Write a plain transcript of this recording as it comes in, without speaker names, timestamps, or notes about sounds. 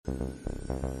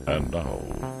And now,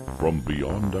 from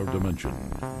beyond our dimension,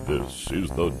 this is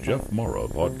the Jeff Mara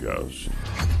Podcast.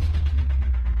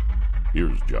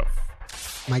 Here's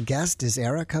Jeff. My guest is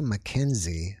Erica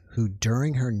McKenzie, who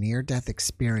during her near-death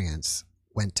experience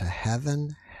went to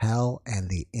heaven, hell, and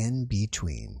the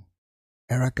in-between.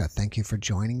 Erica, thank you for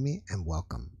joining me and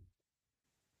welcome.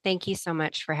 Thank you so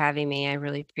much for having me. I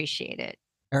really appreciate it.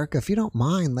 Erica, if you don't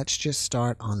mind, let's just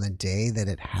start on the day that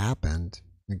it happened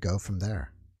and go from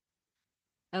there.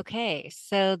 Okay,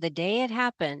 so the day it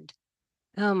happened,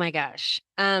 oh my gosh.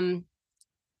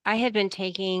 I had been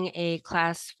taking a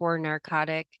class 4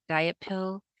 narcotic diet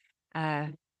pill.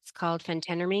 It's called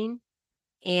phentermine,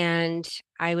 and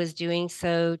I was doing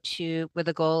so with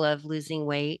the goal of losing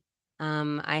weight.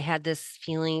 I had this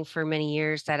feeling for many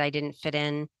years that I didn't fit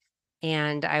in,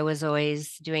 and I was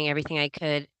always doing everything I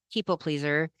could, people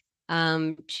pleaser,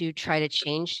 to try to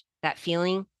change that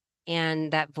feeling.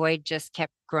 And that void just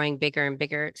kept growing bigger and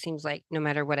bigger. It seems like no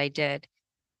matter what I did.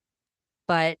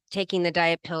 But taking the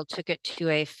diet pill took it to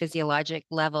a physiologic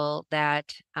level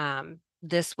that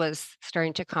this was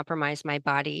starting to compromise my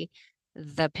body.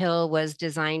 The pill was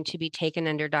designed to be taken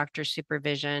under doctor's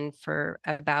supervision for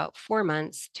about 4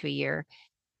 months to a year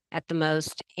at the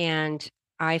most. And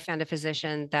I found a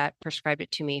physician that prescribed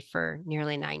it to me for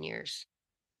nearly 9 years.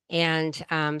 And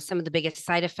some of the biggest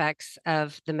side effects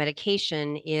of the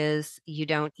medication is you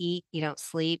don't eat, you don't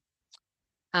sleep.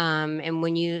 And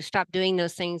when you stop doing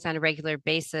those things on a regular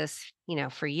basis,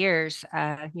 for years,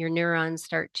 your neurons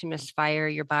start to misfire,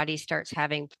 your body starts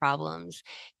having problems.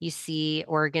 You see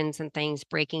organs and things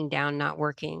breaking down, not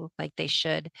working like they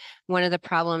should. One of the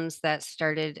problems that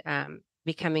started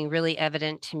becoming really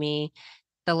evident to me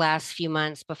the last few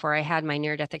months before I had my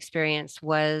near-death experience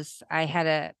was I had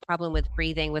a problem with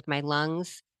breathing with my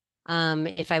lungs.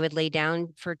 If I would lay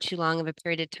down for too long of a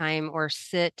period of time or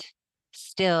sit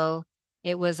still,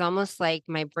 it was almost like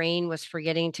my brain was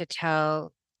forgetting to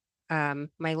tell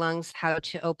my lungs how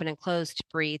to open and close to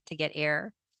breathe to get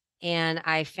air. And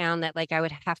I found that like I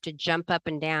would have to jump up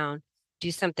and down, do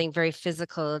something very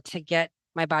physical to get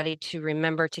my body to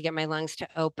remember to get my lungs to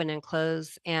open and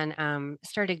close, and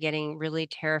started getting really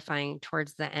terrifying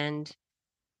towards the end.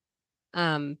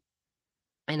 Um,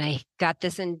 and I got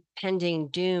this impending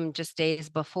doom just days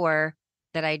before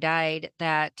that I died,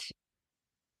 that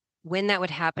when that would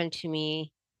happen to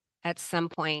me at some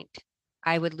point,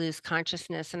 I would lose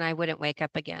consciousness and I wouldn't wake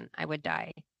up again. I would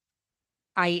die.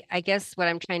 I guess what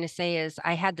I'm trying to say is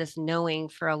I had this knowing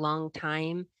for a long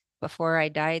time before I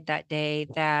died that day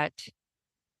that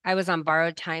I was on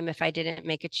borrowed time if I didn't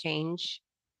make a change.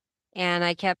 And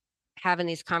I kept having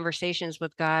these conversations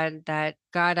with God that,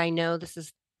 God, I know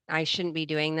I shouldn't be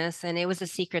doing this. And it was a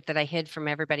secret that I hid from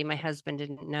everybody. My husband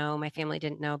didn't know, my family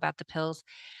didn't know about the pills,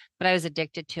 but I was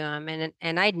addicted to them.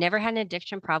 And I'd never had an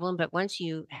addiction problem. But once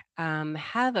you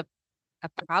have a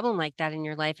problem like that in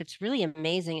your life, it's really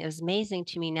amazing. It was amazing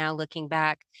to me now looking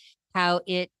back how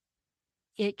it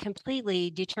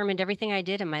completely determined everything I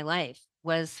did in my life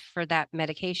was for that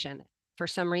medication. For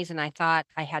some reason, I thought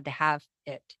I had to have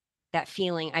it. That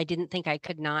feeling, I didn't think I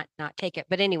could not take it.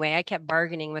 But anyway, I kept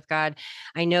bargaining with God.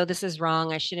 I know this is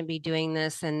wrong. I shouldn't be doing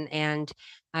this, and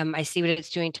I see what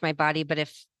it's doing to my body. But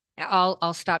if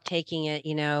I'll stop taking it,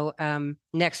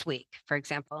 next week, for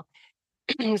example.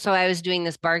 So I was doing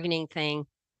this bargaining thing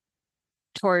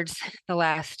towards the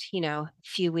last,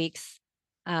 few weeks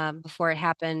before it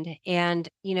happened. And,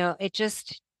 it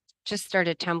just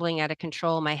started tumbling out of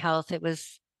control. My health, it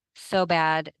was so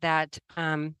bad that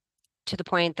to the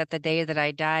point that the day that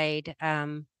I died,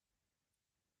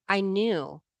 I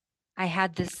knew I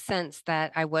had this sense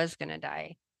that I was going to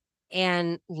die.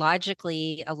 And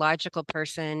logically, a logical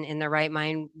person in their right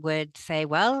mind would say,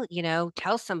 well,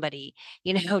 tell somebody,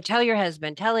 tell your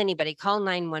husband, tell anybody, call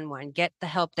 911, get the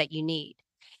help that you need.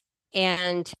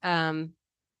 And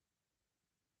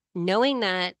knowing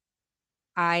that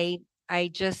I I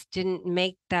just didn't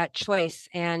make that choice.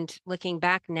 And looking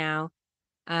back now,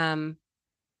 um,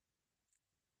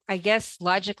 I guess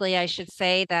logically I should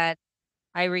say that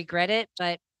I regret it,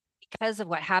 but because of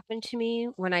what happened to me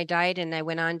when I died and I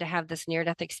went on to have this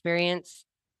near-death experience,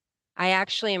 I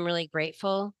actually am really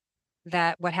grateful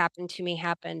that what happened to me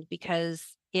happened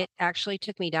because it actually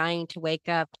took me dying to wake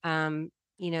up. There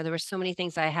were so many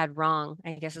things I had wrong,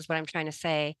 I guess is what I'm trying to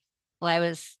say. Well, I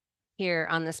was here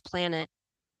on this planet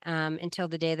until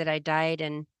the day that I died,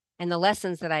 and the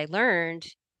lessons that I learned,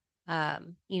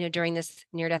 during this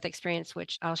near-death experience,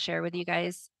 which I'll share with you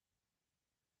guys,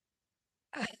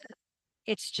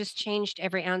 it's just changed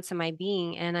every ounce of my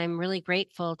being, and I'm really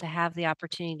grateful to have the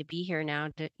opportunity to be here now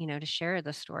to share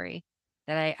the story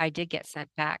that I did get sent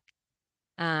back.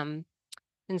 Um,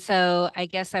 and so I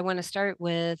guess I want to start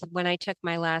with when I took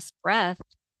my last breath.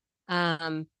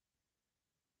 Um,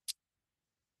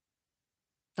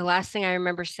 the last thing I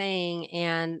remember saying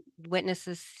and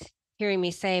witnesses hearing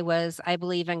me say was, I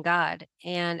believe in God.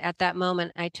 And at that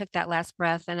moment, I took that last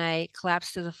breath and I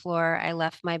collapsed to the floor. I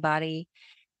left my body.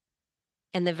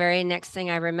 And the very next thing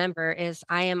I remember is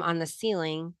I am on the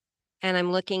ceiling and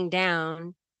I'm looking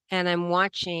down and I'm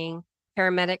watching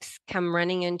paramedics come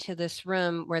running into this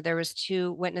room where there was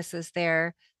two witnesses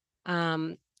there,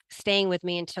 um, staying with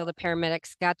me until the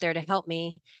paramedics got there to help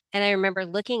me. And I remember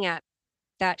looking at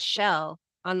that shell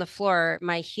on the floor,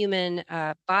 my human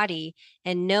body,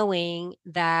 and knowing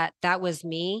that that was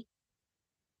me.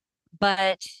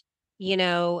 But, you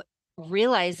know,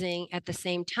 realizing at the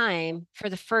same time, for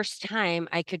the first time,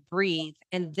 I could breathe.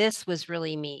 And this was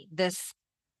really me. This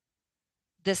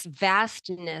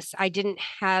vastness. I didn't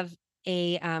have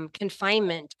a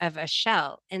confinement of a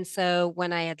shell. And so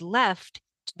when I had left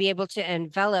to be able to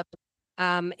envelop,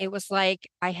 it was like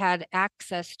I had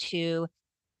access to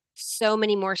so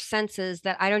many more senses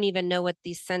that I don't even know what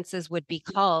these senses would be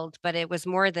called, but it was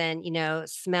more than,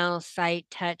 smell, sight,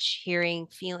 touch, hearing,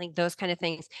 feeling, those kind of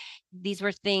things. These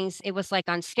were things, it was like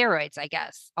on steroids, I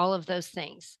guess, all of those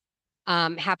things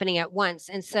happening at once.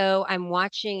 And so I'm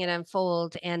watching it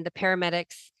unfold and the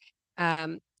paramedics,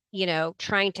 um,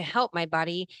 trying to help my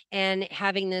body and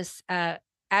having this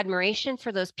admiration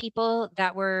for those people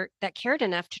that cared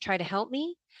enough to try to help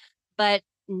me, but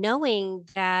knowing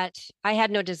that I had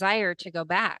no desire to go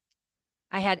back.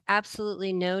 I had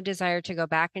absolutely no desire to go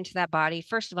back into that body.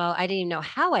 First of all, I didn't even know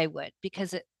how I would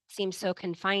because it seemed so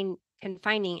confining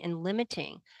and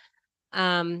limiting.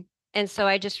 Um, and so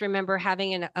I just remember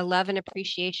having a love and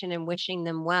appreciation and wishing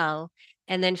them well,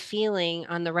 and then feeling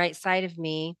on the right side of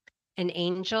me an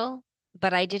angel,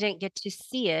 but I didn't get to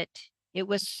see it. It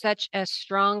was such a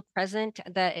strong presence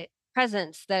that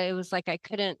it was like I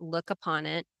couldn't look upon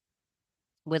it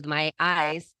with my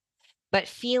eyes, but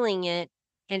feeling it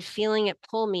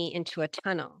pull me into a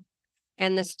tunnel.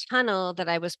 And this tunnel that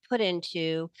I was put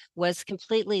into was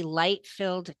completely light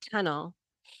filled tunnel.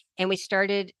 And we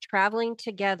started traveling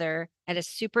together at a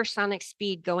supersonic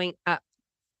speed going up.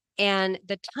 And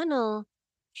the tunnel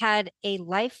had a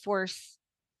life force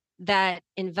that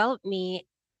enveloped me,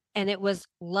 and it was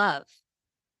love.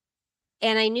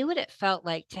 And I knew what it felt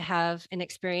like to have and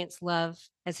experience love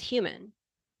as human.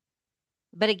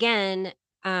 But again,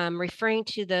 referring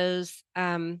to those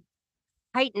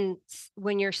heightened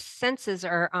when your senses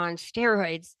are on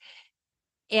steroids,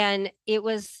 and it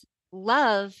was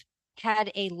love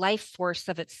had a life force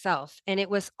of itself, and it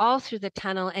was all through the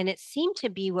tunnel, and it seemed to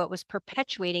be what was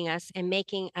perpetuating us and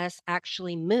making us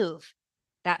actually move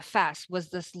that fast was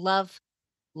this love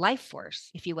life force,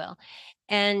 if you will.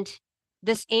 And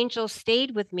this angel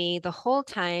stayed with me the whole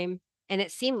time. And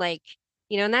it seemed like,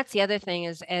 and that's the other thing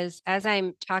is as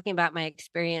I'm talking about my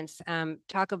experience,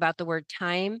 talk about the word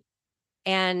time.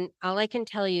 And all I can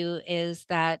tell you is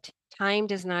that time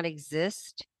does not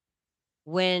exist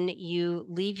when you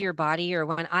leave your body or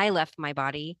when I left my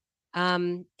body,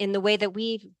 in the way that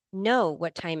we know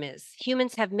what time is.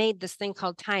 Humans have made this thing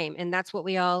called time, and that's what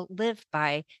we all live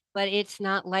by, but it's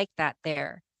not like that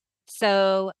there.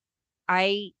 So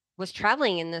I was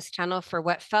traveling in this tunnel for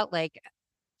what felt like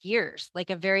years, like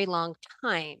a very long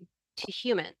time to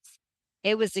humans.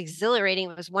 It was exhilarating.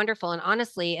 It was wonderful. And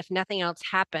honestly, if nothing else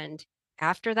happened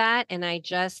after that, and I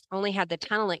just only had the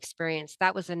tunnel experience,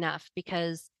 that was enough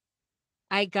because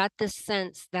I got this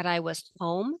sense that I was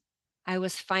home. I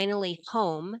was finally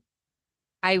home.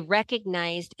 I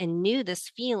recognized and knew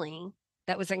this feeling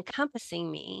that was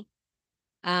encompassing me.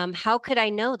 How could I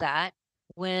know that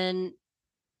when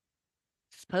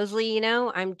supposedly,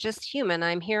 I'm just human.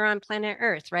 I'm here on planet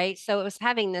Earth, right? So it was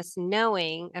having this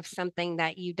knowing of something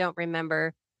that you don't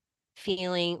remember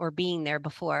feeling or being there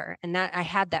before. And that I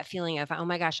had that feeling of, oh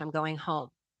my gosh, I'm going home.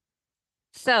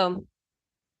 So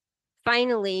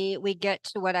finally, we get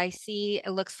to what I see.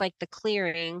 It looks like the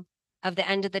clearing of the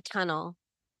end of the tunnel,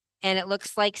 and it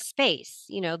looks like space,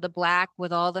 the black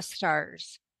with all the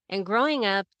stars. And growing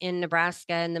up in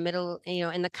Nebraska, in the middle,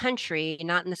 in the country,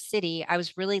 not in the city, I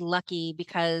was really lucky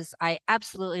because I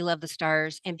absolutely love the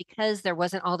stars. And because there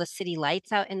wasn't all the city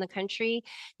lights out in the country,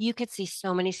 you could see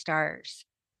so many stars.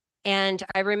 And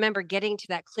I remember getting to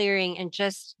that clearing and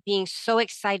just being so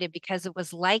excited because it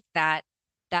was like that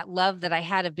love that I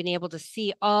had of being able to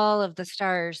see all of the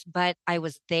stars, but I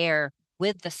was there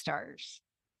with the stars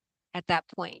at that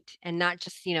point and not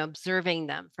just, observing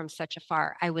them from such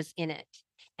afar. I was in it.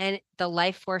 And the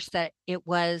life force that it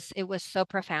was so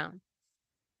profound.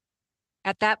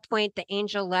 At that point, the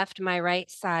angel left my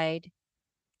right side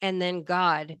and then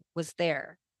God was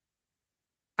there.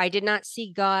 I did not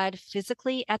see God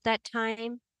physically at that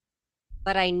time,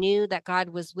 but I knew that God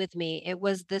was with me. It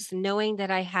was this knowing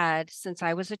that I had since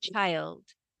I was a child.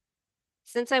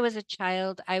 Since I was a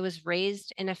child, I was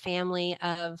raised in a family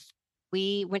of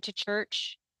we went to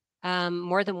church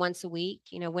more than once a week,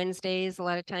 Wednesdays a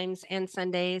lot of times and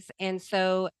Sundays. And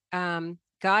so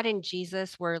God and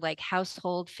Jesus were like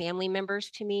household family members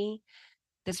to me,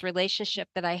 this relationship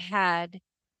that I had.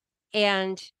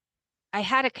 And I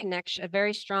had a connection, a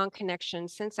very strong connection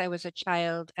since I was a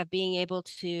child of being able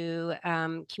to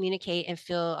communicate and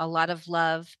feel a lot of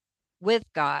love with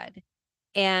God.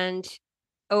 And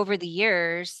over the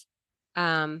years,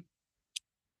 um,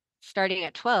 starting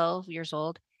at 12 years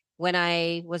old, when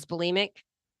I was bulimic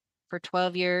for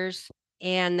 12 years,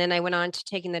 and then I went on to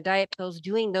taking the diet pills,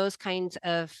 doing those kinds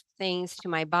of things to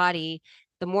my body.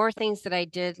 The more things that I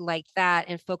did like that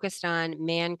and focused on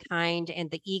mankind and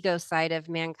the ego side of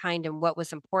mankind and what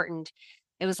was important,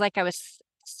 it was like I was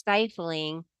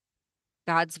stifling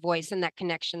God's voice and that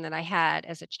connection that I had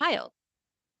as a child.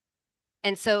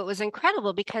 And so it was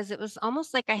incredible because it was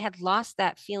almost like I had lost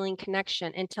that feeling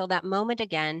connection until that moment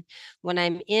again when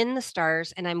I'm in the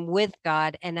stars and I'm with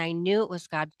God. And I knew it was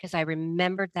God because I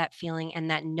remembered that feeling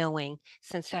and that knowing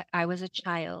since I was a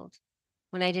child.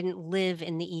 When I didn't live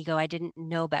in the ego, I didn't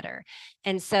know better.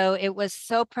 And so it was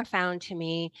so profound to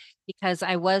me because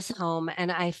I was home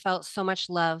and I felt so much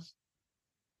love,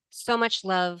 so much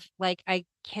love. Like I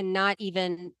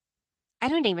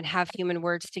don't even have human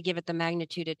words to give it the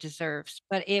magnitude it deserves,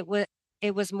 but it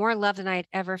was more love than I had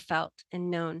ever felt and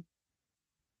known.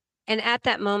 And at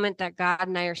that moment that God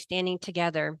and I are standing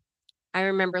together, I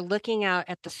remember looking out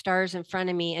at the stars in front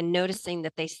of me and noticing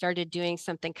that they started doing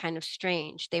something kind of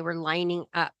strange. They were lining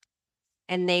up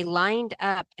and they lined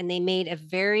up and they made a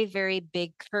very, very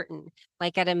big curtain,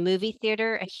 like at a movie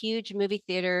theater, a huge movie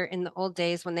theater in the old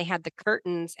days when they had the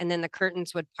curtains and then the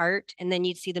curtains would part and then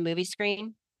you'd see the movie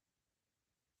screen.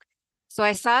 So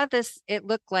I saw this, it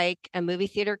looked like a movie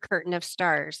theater curtain of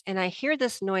stars, and I hear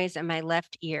this noise in my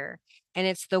left ear, and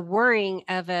it's the whirring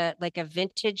of a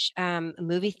vintage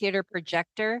movie theater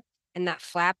projector, and that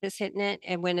flap is hitting it,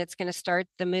 and when it's going to start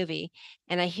the movie,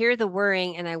 and I hear the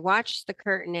whirring, and I watch the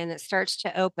curtain, and it starts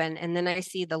to open, and then I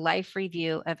see the life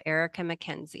review of Erica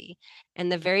McKenzie,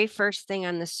 and the very first thing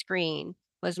on the screen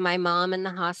was my mom in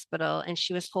the hospital, and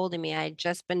she was holding me. I had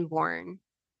just been born.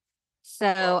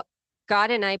 So God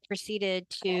and I proceeded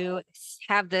to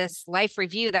have this life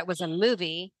review that was a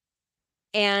movie.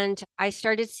 And I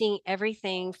started seeing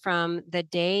everything from the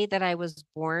day that I was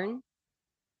born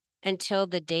until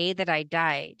the day that I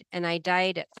died. And I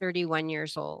died at 31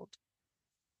 years old.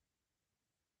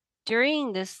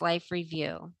 During this life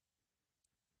review,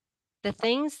 the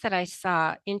things that I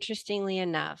saw, interestingly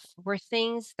enough, were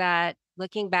things that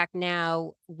looking back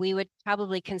now, we would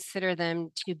probably consider them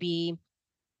to be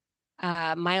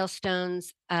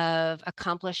milestones of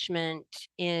accomplishment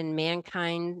in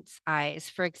mankind's eyes.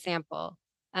 For example,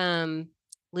 um,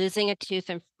 losing a tooth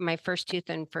in my first tooth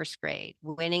in first grade,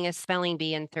 winning a spelling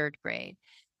bee in third grade,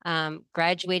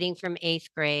 graduating from eighth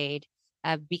grade,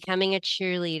 becoming a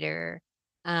cheerleader,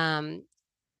 um,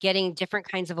 getting different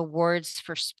kinds of awards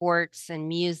for sports and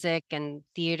music and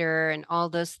theater and all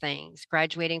those things,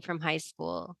 graduating from high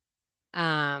school,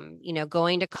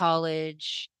 going to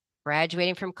college,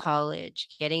 graduating from college,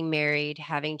 getting married,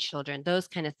 having children, those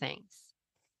kind of things.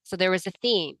 So there was a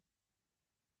theme.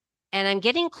 And I'm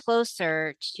getting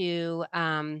closer to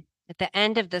at the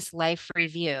end of this life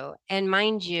review. And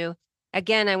mind you,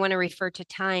 again, I want to refer to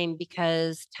time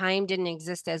because time didn't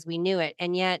exist as we knew it.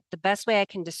 And yet, the best way I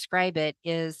can describe it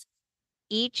is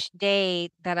each day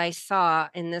that I saw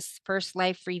in this first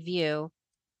life review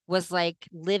was like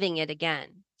living it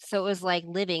again. So it was like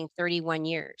living 31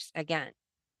 years again.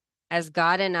 As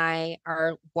God and I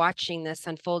are watching this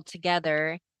unfold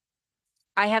together,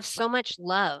 I have so much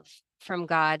love from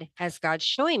God as God's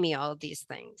showing me all of these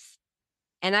things.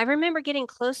 And I remember getting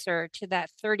closer to that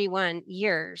 31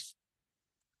 years.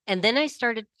 And then I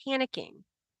started panicking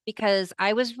because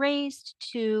I was raised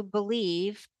to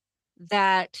believe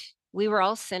that we were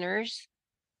all sinners.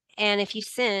 And if you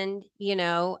sinned,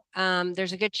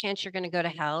 there's a good chance you're going to go to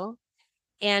hell.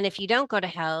 And if you don't go to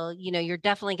hell, you're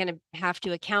definitely going to have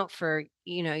to account for,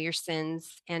 your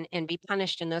sins and be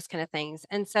punished and those kind of things.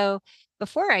 And so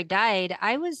before I died,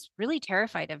 I was really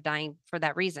terrified of dying for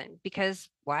that reason. Because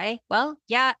why? Well,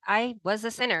 yeah, I was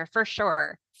a sinner for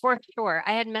sure. For sure.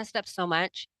 I had messed up so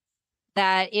much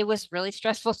that it was really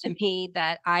stressful to me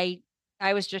that I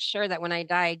was just sure that when I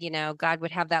died, God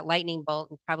would have that lightning bolt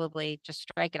and probably just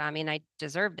strike it on me and I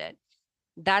deserved it.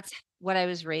 That's what I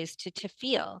was raised to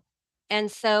feel.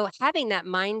 And so having that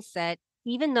mindset,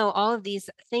 even though all of these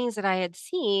things that I had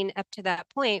seen up to that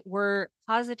point were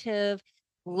positive,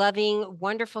 loving,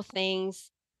 wonderful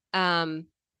things, um,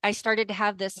 I started to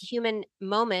have this human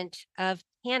moment of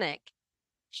panic,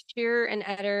 sheer and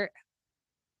utter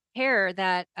terror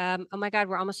that, oh my God,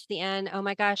 we're almost to the end. Oh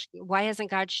my gosh, why hasn't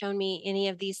God shown me any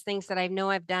of these things that I know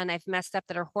I've done, I've messed up,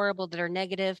 that are horrible, that are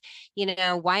negative?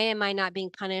 Why am I not being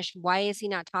punished? Why is he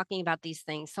not talking about these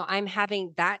things? So I'm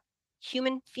having that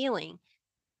human feeling.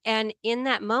 And in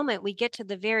that moment, we get to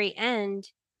the very end,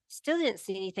 still didn't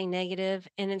see anything negative.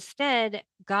 And instead,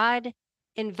 God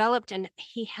enveloped and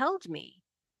he held me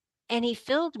and he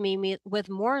filled me with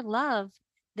more love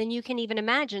than you can even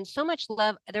imagine. So much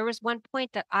love. There was one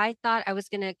point that I thought I was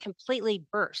going to completely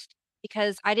burst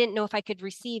because I didn't know if I could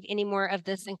receive any more of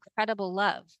this incredible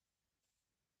love.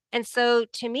 And so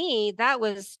to me, that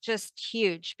was just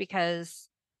huge because,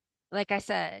 like I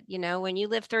said, when you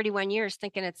live 31 years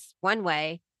thinking it's one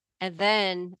way and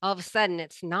then all of a sudden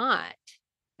it's not,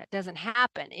 that doesn't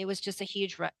happen. It was just a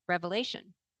huge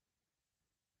revelation.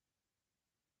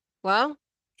 Well,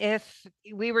 if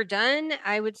we were done,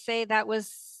 I would say that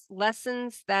was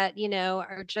lessons that,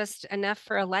 are just enough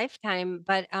for a lifetime.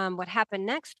 But what happened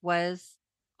next was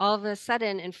all of a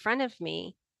sudden in front of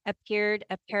me appeared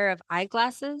a pair of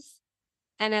eyeglasses.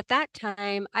 And at that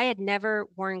time, I had never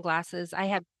worn glasses. I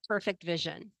had perfect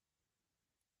vision.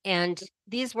 And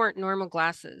these weren't normal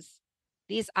glasses.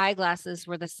 These eyeglasses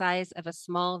were the size of a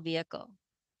small vehicle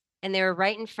and they were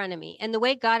right in front of me. And the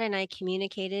way God and I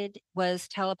communicated was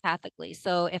telepathically.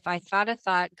 So if I thought a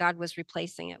thought, God was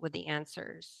replacing it with the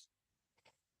answers.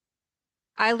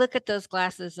 I look at those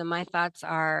glasses and my thoughts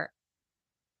are,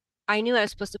 I knew I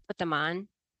was supposed to put them on,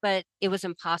 but it was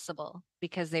impossible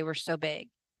because they were so big.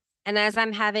 And as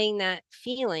I'm having that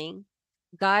feeling,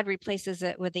 God replaces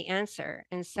it with the answer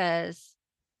and says,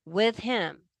 with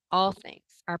him, all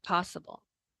things are possible.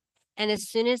 And as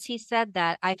soon as he said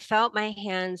that, I felt my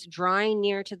hands drawing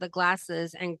near to the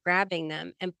glasses and grabbing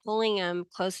them and pulling them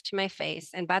close to my face.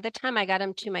 And by the time I got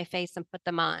them to my face and put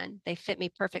them on, they fit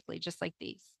me perfectly, just like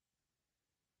these.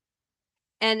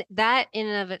 And that in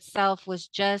and of itself was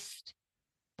just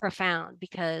profound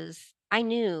because I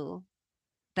knew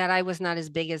that I was not as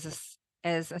big as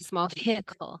as a small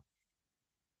vehicle.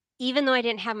 Even though I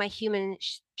didn't have my human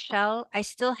shell, I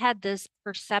still had this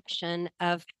perception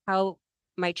of how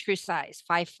my true size,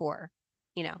 5'4",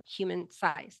 human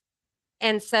size.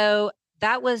 And so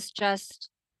that was just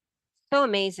so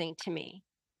amazing to me.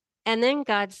 And then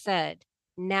God said,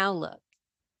 now look.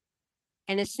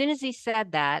 And as soon as he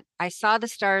said that, I saw the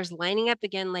stars lining up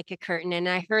again like a curtain. And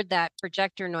I heard that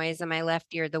projector noise in my left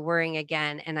ear, the whirring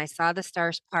again. And I saw the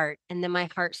stars part. And then my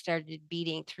heart started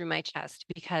beating through my chest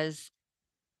because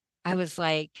I was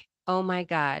like, oh my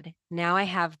God, now I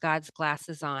have God's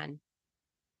glasses on.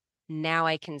 Now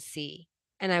I can see.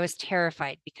 And I was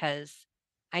terrified because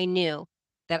I knew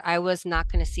that I was not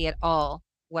going to see at all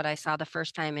what I saw the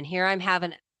first time. And here I'm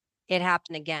having it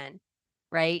happen again,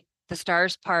 right? The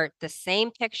stars part, the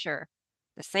same picture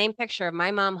of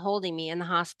my mom holding me in the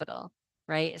hospital,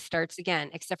 right? It starts again,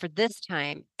 except for this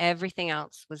time, everything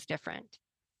else was different.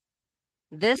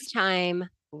 This time,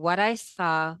 what I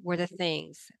saw were the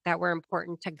things that were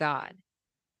important to God,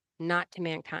 not to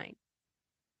mankind.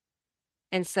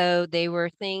 And so they were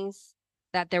things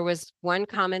that there was one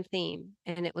common theme,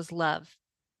 and it was love.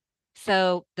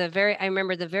 So I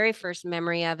remember the very first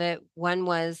memory of it. One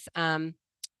was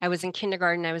I was in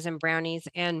kindergarten, I was in Brownies,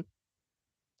 and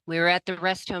we were at the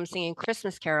rest home singing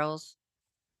Christmas carols,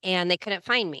 and they couldn't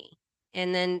find me.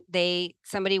 And then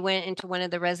somebody went into one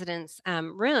of the residents'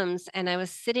 rooms, and I was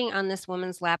sitting on this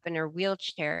woman's lap in her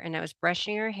wheelchair, and I was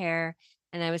brushing her hair,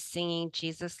 and I was singing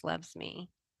 "Jesus Loves Me."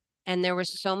 And there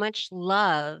was so much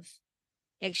love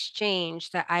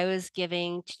exchange that I was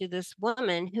giving to this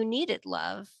woman who needed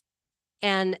love.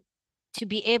 And to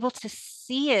be able to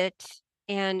see it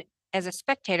and as a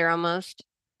spectator almost,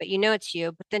 but it's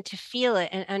you, but then to feel it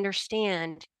and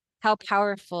understand how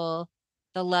powerful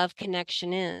the love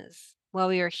connection is while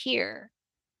we are here.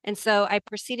 And so I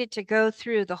proceeded to go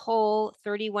through the whole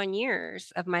 31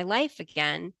 years of my life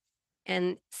again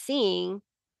and seeing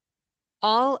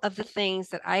all of the things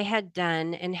that I had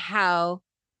done and how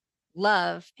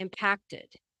love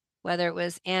impacted, whether it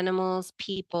was animals,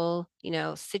 people,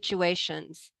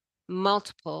 situations,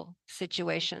 multiple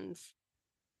situations.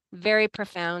 Very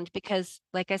profound because,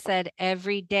 like I said,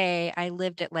 every day I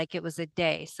lived it like it was a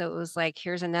day. So it was like,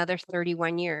 here's another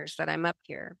 31 years that I'm up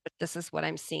here, but this is what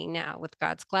I'm seeing now with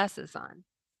God's glasses on.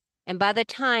 And by the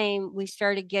time we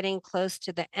started getting close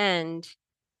to the end,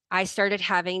 I started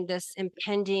having this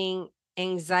impending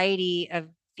anxiety of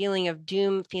feeling of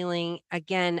doom, feeling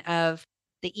again of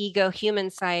the ego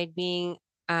human side being,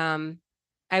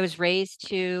 I was raised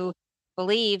to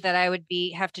believe that I would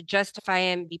have to justify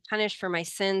and be punished for my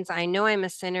sins. I know I'm a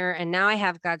sinner, and now I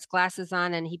have God's glasses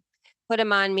on, and he put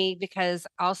them on me because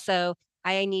also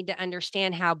I need to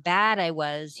understand how bad I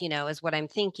was, is what I'm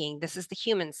thinking. This is the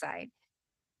human side.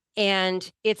 And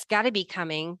it's got to be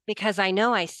coming because I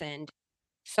know I sinned.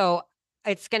 So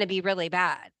it's going to be really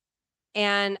bad.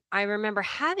 And I remember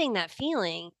having that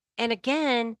feeling. And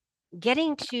again,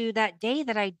 getting to that day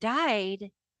that I died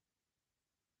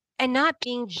and not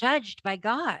being judged by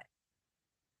God.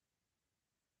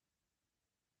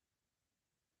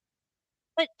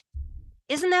 But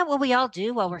isn't that what we all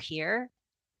do while we're here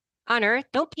on earth?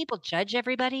 Don't people judge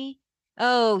everybody?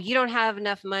 Oh, you don't have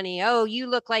enough money. Oh, you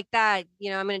look like that.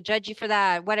 I'm going to judge you for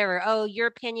that. Whatever. Oh, your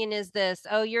opinion is this.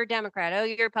 Oh, you're a Democrat. Oh,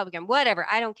 you're a Republican. Whatever.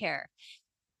 I don't care.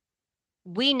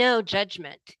 We know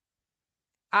judgment.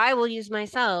 I will use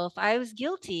myself. I was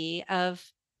guilty of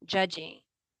judging.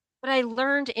 But I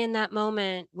learned in that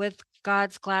moment with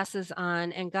God's glasses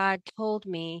on, and God told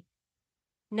me,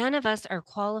 none of us are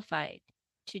qualified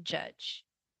to judge.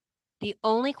 The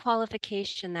only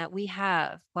qualification that we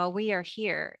have while we are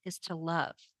here is to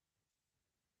love.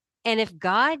 And if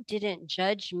God didn't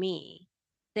judge me,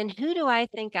 then who do I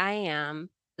think I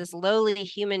am, this lowly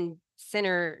human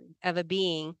sinner of a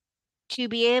being, to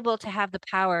be able to have the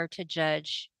power to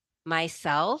judge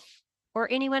myself or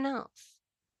anyone else?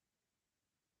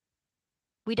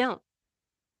 We don't.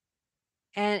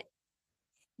 And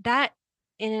that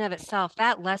in and of itself,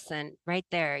 that lesson right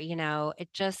there, it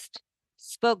just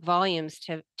spoke volumes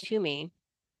to me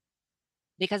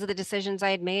because of the decisions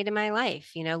I had made in my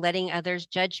life, letting others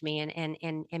judge me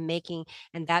and making,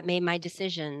 and that made my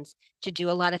decisions to do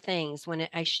a lot of things when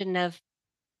I shouldn't have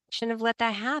let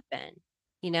that happen,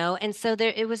 And so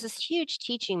it was this huge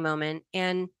teaching moment.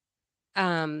 And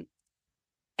um,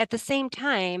 at the same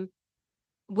time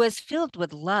was filled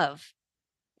with love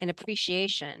and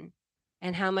appreciation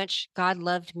and how much God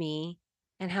loved me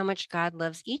and how much God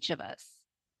loves each of us.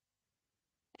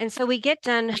 And so we get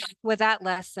done with that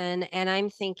lesson, and I'm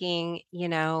thinking,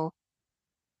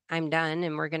 I'm done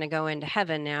and we're going to go into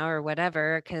heaven now or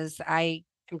whatever, because I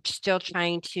am still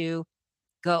trying to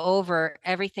go over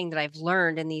everything that I've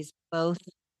learned in these both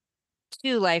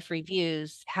two life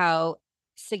reviews, how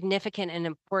significant and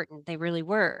important they really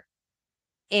were.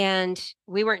 And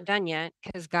we weren't done yet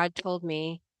because God told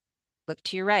me, look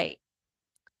to your right.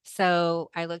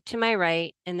 So I looked to my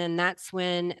right, and then that's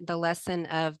when the lesson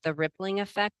of the rippling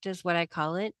effect, is what I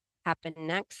call it, happened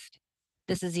next.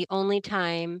 This is the only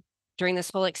time during this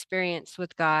whole experience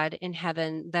with God in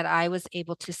heaven that I was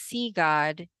able to see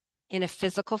God in a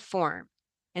physical form.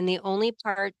 And the only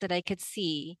part that I could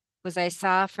see was I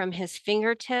saw from his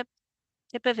tip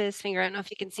of his finger, I don't know if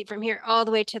you can see from here, all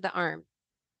the way to the arm.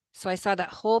 So I saw that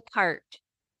whole part.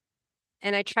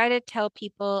 And I try to tell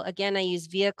people, again, I use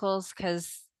vehicles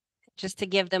because just to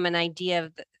give them an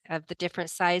idea of the different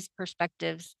size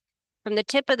perspectives. From the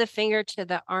tip of the finger to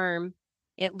the arm,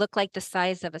 it looked like the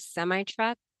size of a semi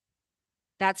truck.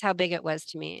 That's how big it was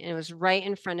to me. And it was right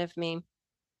in front of me.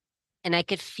 And I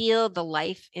could feel the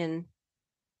life in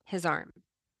his arm.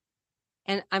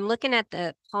 And I'm looking at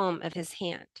the palm of his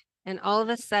hand. And all of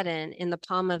a sudden, in the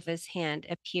palm of his hand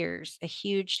appears a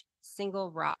huge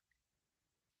single rock.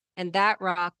 And that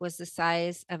rock was the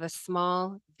size of a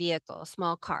small vehicle, a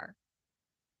small car.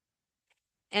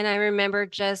 And I remember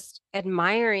just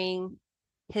admiring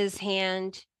his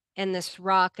hand and this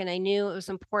rock, and I knew it was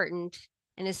important.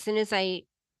 And as soon as I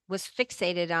was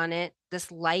fixated on it, this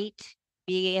light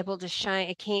being able to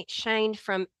shine, it shined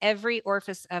from every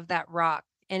orifice of that rock.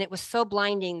 And it was so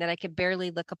blinding that I could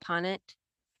barely look upon it.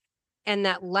 And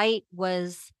that light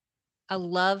was a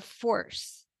love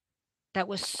force that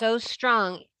was so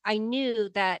strong. I knew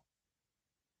that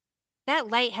that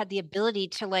light had the ability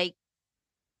to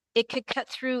it could cut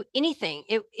through anything.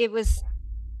 It was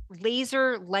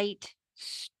laser light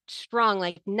strong,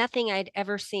 like nothing I'd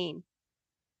ever seen.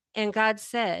 And God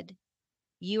said,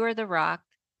 you are the rock,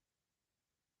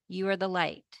 you are the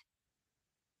light.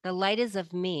 The light is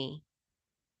of me,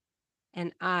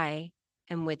 and I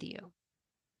am with you.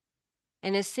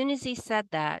 And as soon as he said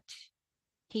that,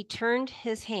 he turned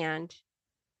his hand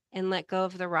and let go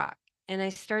of the rock. And I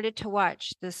started to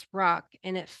watch this rock,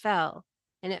 and it fell.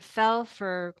 And it fell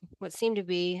for what seemed to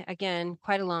be, again,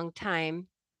 quite a long time.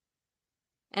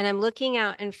 And I'm looking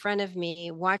out in front of me,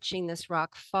 watching this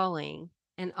rock falling.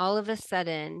 And all of a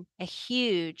sudden, a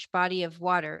huge body of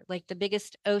water, like the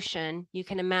biggest ocean you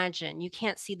can imagine, you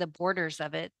can't see the borders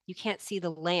of it. You can't see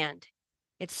the land.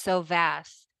 It's so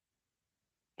vast.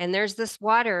 And there's this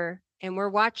water, and we're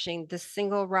watching this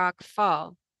single rock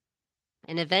fall.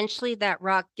 And eventually that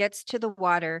rock gets to the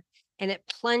water and it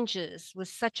plunges with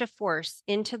such a force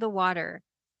into the water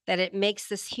that it makes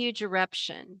this huge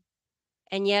eruption.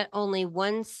 And yet only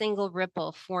one single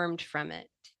ripple formed from it.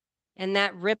 And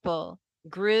that ripple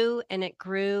grew and it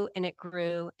grew and it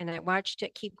grew. And I watched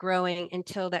it keep growing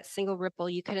until that single ripple,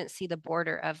 you couldn't see the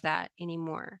border of that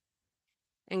anymore.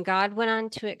 And God went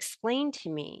on to explain to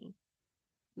me,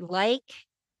 like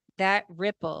that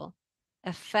ripple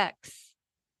affects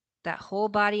that whole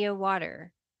body of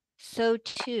water, so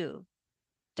too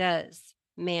does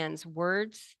man's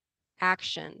words,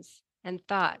 actions, and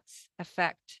thoughts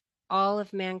affect all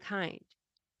of mankind.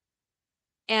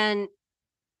 And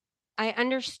I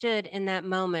understood in that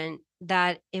moment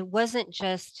that it wasn't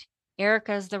just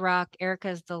Erica's the rock,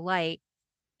 Erica's the light.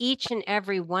 Each and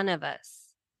every one of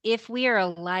us, if we are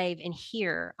alive and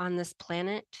here on this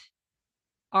planet,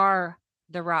 are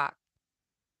the rock.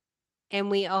 And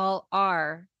we all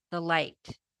are the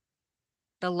light.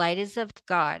 The light is of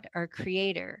God, our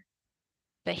creator.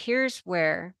 But here's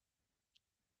where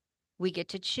we get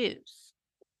to choose.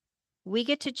 We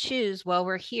get to choose while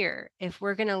we're here if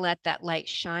we're going to let that light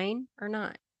shine or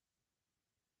not.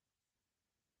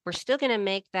 We're still going to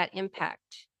make that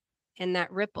impact and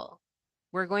that ripple.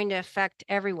 We're going to affect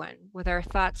everyone with our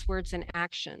thoughts, words, and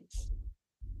actions.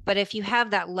 But if you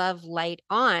have that love light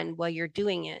on while you're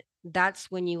doing it,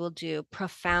 that's when you will do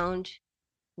profound,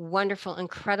 wonderful,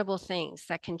 incredible things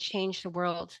that can change the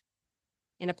world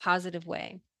in a positive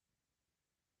way.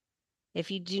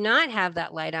 If you do not have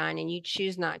that light on and you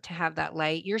choose not to have that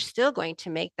light, you're still going to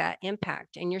make that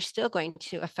impact and you're still going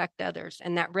to affect others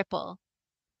and that ripple,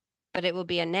 but it will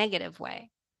be a negative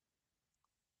way.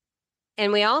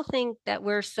 And we all think that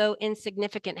we're so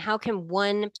insignificant. How can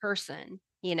one person,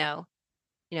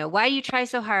 why do you try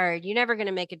so hard? You're never going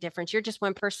to make a difference. You're just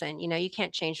one person. You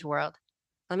can't change the world.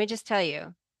 Let me just tell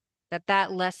you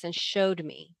that lesson showed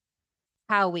me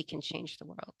how we can change the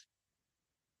world.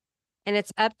 And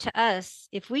it's up to us,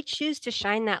 if we choose to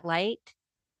shine that light,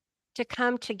 to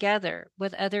come together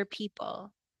with other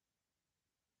people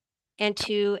and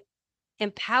to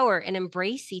empower and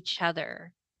embrace each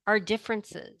other, our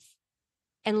differences,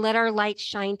 and let our light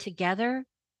shine together.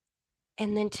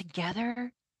 And then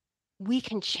together, we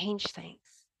can change things,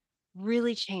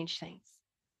 really change things.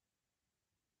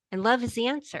 And love is the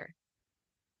answer.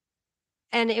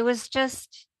 And it was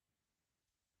just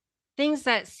things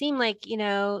that seem like,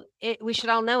 we should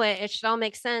all know it. It should all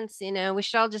make sense. We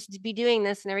should all just be doing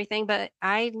this and everything. But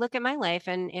I look at my life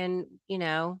and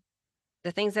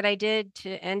the things that I did to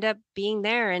end up being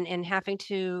there and having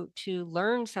to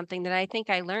learn something that I think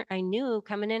I knew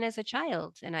coming in as a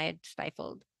child and I had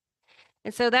stifled.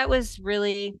 And so that was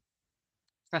really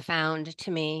profound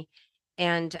to me.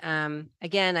 And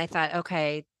again, I thought,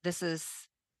 okay, this is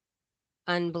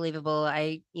unbelievable.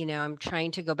 I'm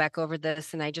trying to go back over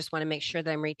this and I just want to make sure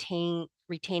that I'm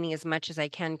retaining as much as I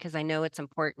can because I know it's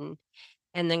important.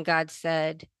 And then God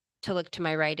said to look to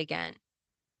my right again.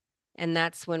 And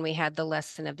that's when we had the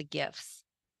lesson of the gifts.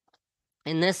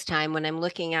 And this time when I'm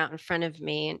looking out in front of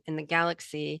me in the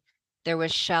galaxy, there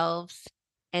was shelves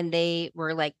and they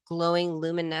were like glowing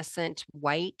luminescent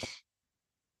white.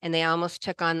 And they almost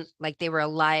took on like they were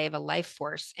alive, a life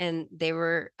force. And they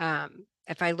were,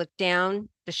 if I looked down,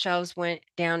 the shelves went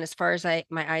down as far as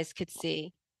my eyes could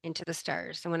see into the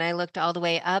stars. And when I looked all the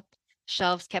way up,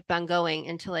 shelves kept on going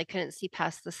until I couldn't see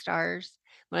past the stars.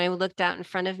 When I looked out in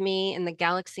front of me in the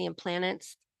galaxy and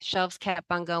planets, shelves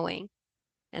kept on going.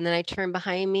 And then I turned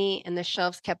behind me and the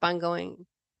shelves kept on going.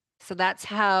 So that's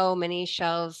how many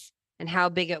shelves and how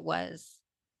big it was.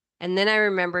 And then I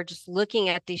remember just looking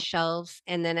at these shelves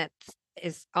and then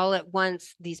is all at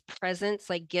once these presents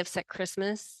like gifts at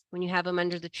Christmas when you have them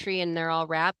under the tree and they're all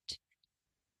wrapped,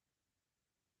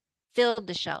 filled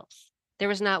the shelves. There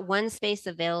was not one space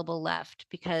available left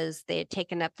because they had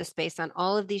taken up the space on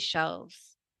all of these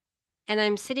shelves. And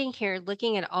I'm sitting here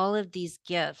looking at all of these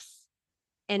gifts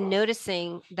and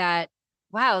noticing that,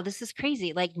 wow, this is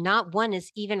crazy. Like not one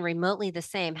is even remotely the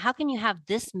same. How can you have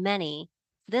this many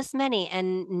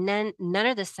and none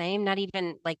are the same, not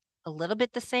even like a little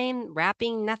bit the same,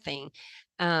 wrapping, nothing.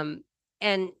 And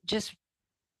just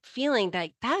feeling that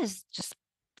is just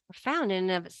profound in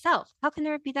and of itself. How can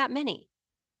there be that many?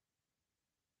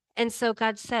 And so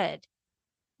God said,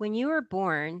 when you were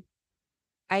born,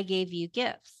 I gave you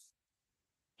gifts.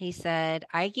 He said,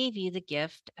 I gave you the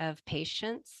gift of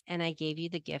patience and I gave you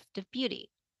the gift of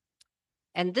beauty.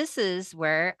 And this is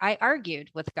where I argued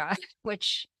with God,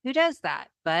 which who does that?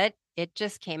 But it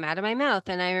just came out of my mouth.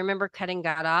 And I remember cutting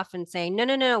God off and saying, no,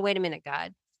 no, no, wait a minute,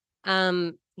 God.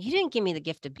 You didn't give me the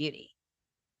gift of beauty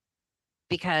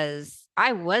because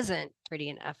I wasn't pretty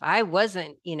enough. I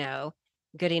wasn't,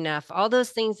 good enough. All those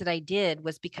things that I did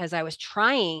was because I was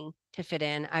trying to fit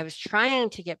in. I was trying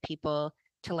to get people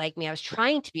to like me. I was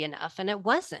trying to be enough and it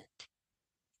wasn't.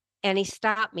 And he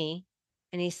stopped me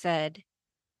and he said,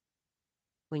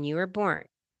 when you were born,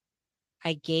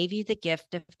 I gave you the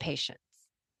gift of patience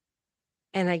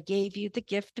and I gave you the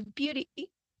gift of beauty.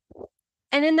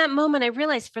 And in that moment, I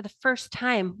realized for the first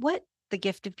time what the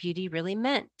gift of beauty really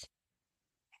meant.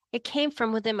 It came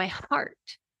from within my heart.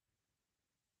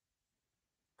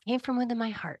 It came from within my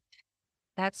heart.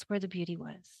 That's where the beauty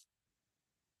was.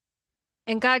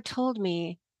 And God told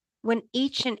me, when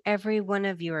each and every one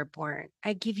of you are born,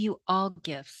 I give you all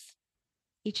gifts,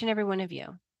 each and every one of you.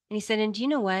 And he said, and do you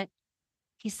know what?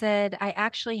 He said, I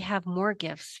actually have more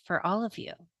gifts for all of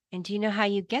you. And do you know how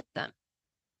you get them?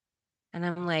 And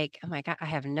I'm like, oh my God, I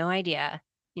have no idea.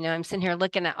 I'm sitting here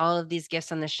looking at all of these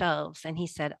gifts on the shelves. And he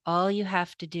said, all you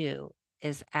have to do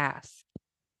is ask.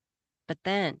 But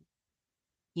then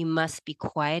you must be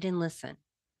quiet and listen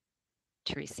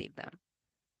to receive them.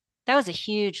 That was a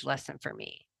huge lesson for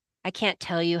me. I can't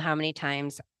tell you how many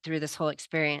times through this whole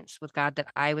experience with God that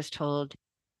I was told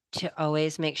to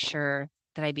always make sure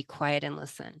that I be quiet and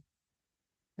listen.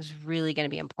 It was really going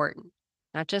to be important,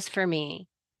 not just for me,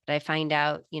 but I find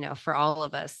out, for all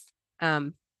of us.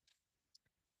 And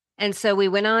so we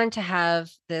went on to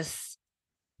have this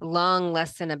long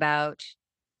lesson about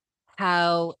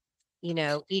how,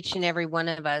 each and every one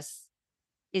of us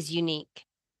is unique.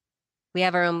 We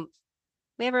have our own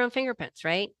fingerprints,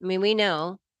 right? I mean, we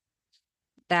know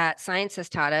that science has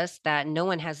taught us that no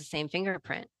one has the same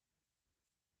fingerprint.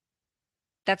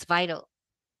 That's vital.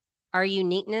 Our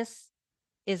uniqueness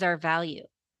is our value,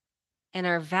 and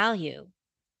our value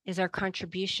is our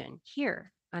contribution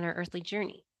here on our earthly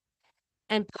journey.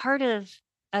 And part of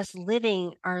us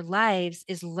living our lives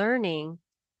is learning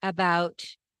about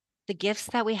the gifts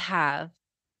that we have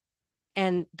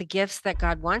and the gifts that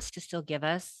God wants to still give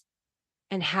us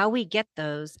and how we get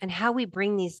those and how we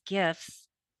bring these gifts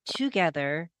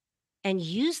together and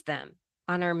use them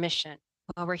on our mission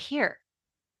while we're here.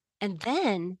 And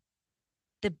then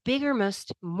the bigger,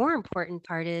 more important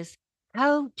part is,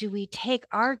 how do we take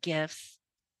our gifts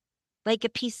like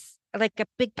a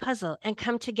big puzzle and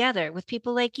come together with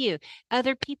people like you,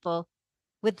 other people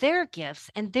with their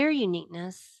gifts and their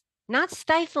uniqueness, not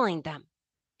stifling them,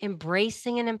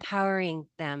 embracing and empowering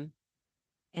them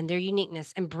and their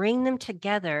uniqueness, and bring them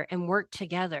together and work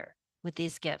together with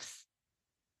these gifts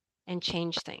and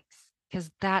change things, because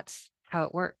that's how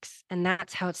it works and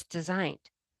that's how it's designed.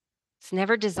 It's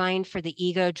never designed for the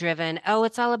ego driven, oh,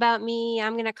 it's all about me,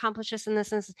 I'm going to accomplish this and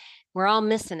this and this. We're all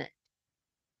missing it.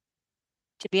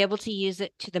 To be able to use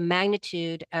it to the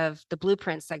magnitude of the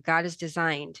blueprints that God has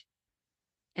designed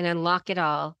and unlock it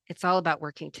all, it's all about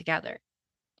working together.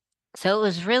 So it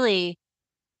was really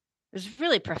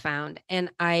profound. And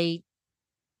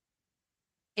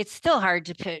it's still hard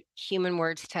to put human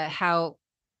words to how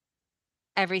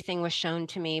everything was shown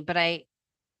to me, but I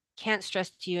can't stress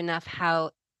to you enough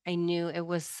how I knew it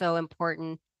was so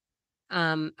important.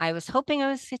 I was hoping I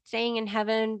was staying in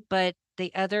heaven, but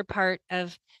the other part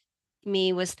of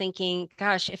me was thinking,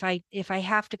 gosh, if I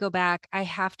have to go back, I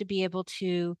have to be able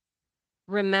to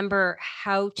remember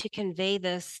how to convey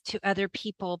this to other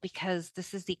people, because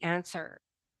this is the answer.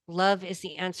 Love is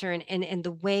the answer. And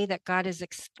the way that God is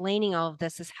explaining all of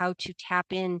this is how to tap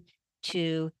in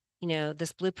to,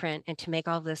 this blueprint and to make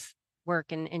all this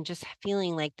work, and just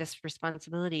feeling like this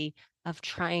responsibility of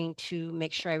trying to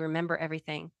make sure I remember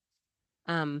everything.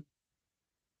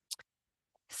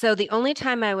 So the only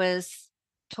time I was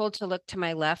told to look to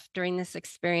my left during this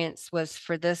experience was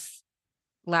for this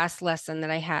last lesson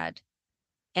that I had.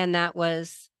 And that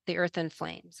was the earth in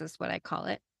flames, is what I call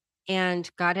it. And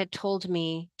God had told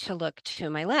me to look to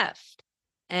my left.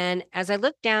 And as I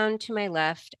look down to my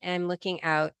left and looking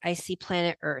out, I see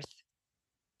planet Earth.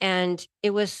 And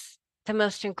it was the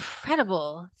most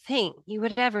incredible thing you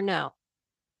would ever know.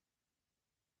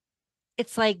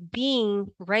 It's like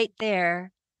being right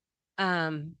there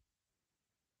on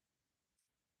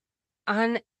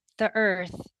the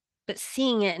earth, but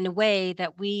seeing it in a way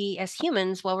that we as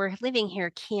humans, while we're living here,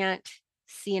 can't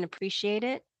see and appreciate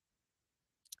it.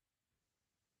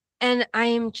 And I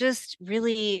am just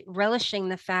really relishing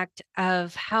the fact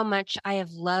of how much I have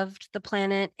loved the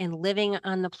planet and living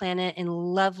on the planet and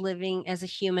love living as a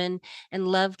human and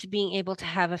loved being able to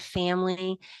have a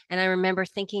family. And I remember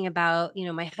thinking about,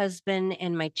 my husband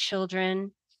and my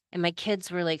children, and my kids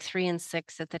were like 3 and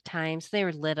 6 at the time. So they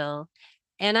were little.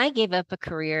 And I gave up a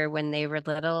career when they were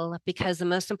little because the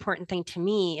most important thing to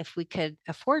me, if we could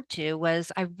afford to,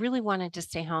 was I really wanted to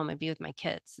stay home and be with my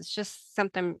kids. It's just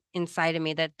something inside of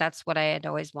me that that's what I had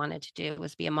always wanted to do,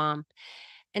 was be a mom.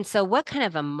 And so what kind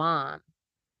of a mom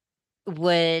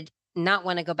would not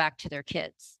want to go back to their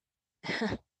kids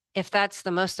if that's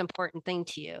the most important thing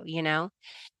to you?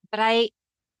 But I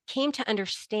came to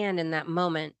understand in that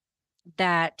moment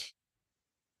that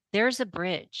there's a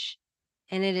bridge,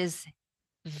 and it is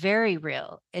very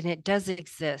real, and it does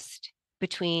exist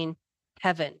between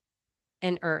heaven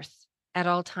and earth at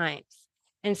all times.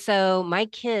 And so my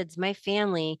kids, my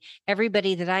family,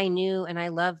 everybody that I knew and I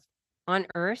loved on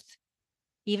earth,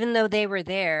 even though they were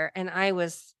there and I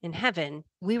was in heaven,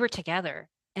 we were together.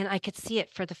 And I could see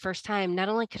it for the first time. Not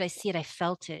only could I see it, I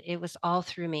felt it. It was all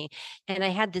through me. And I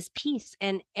had this peace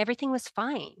and everything was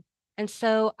fine. And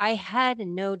so I had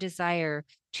no desire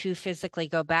to physically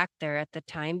go back there at the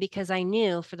time because I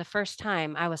knew for the first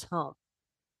time I was home.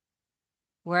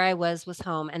 Where I was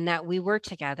home, and that we were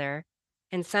together.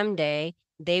 And someday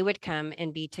they would come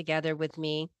and be together with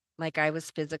me like I was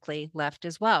physically left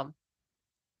as well.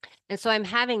 And so I'm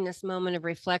having this moment of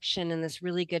reflection and this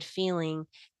really good feeling.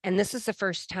 And this is the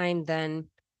first time then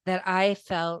that I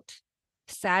felt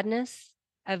sadness,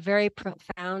 a very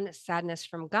profound sadness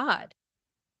from God.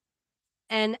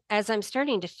 And as I'm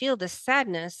starting to feel this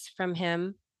sadness from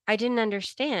him, I didn't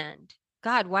understand.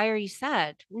 God, why are you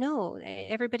sad? No,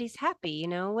 everybody's happy.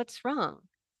 What's wrong?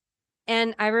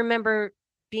 And I remember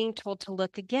being told to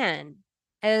look again.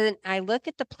 And I look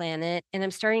at the planet and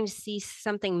I'm starting to see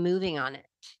something moving on it.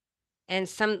 And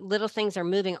some little things are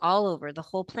moving all over the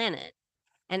whole planet.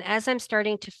 And as I'm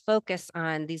starting to focus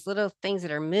on these little things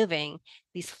that are moving,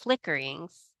 these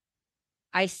flickerings,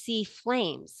 I see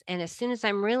flames. And as soon as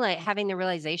I'm having the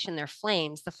realization they're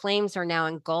flames, the flames are now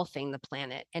engulfing the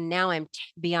planet. And now I'm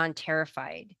beyond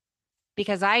terrified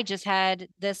because I just had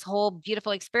this whole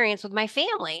beautiful experience with my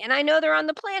family and I know they're on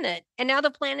the planet and now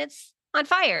the planet's on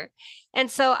fire.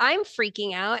 And so I'm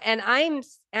freaking out and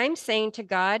I'm saying to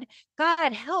God,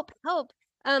 God, help, help.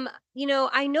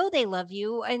 I know they love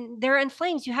you and they're in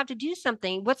flames. You have to do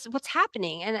something. What's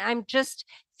happening? And I'm just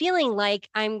feeling like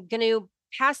I'm going to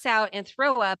pass out and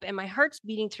throw up and my heart's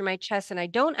beating through my chest and I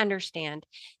don't understand.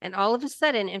 And all of a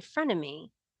sudden in front of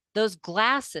me, those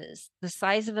glasses, the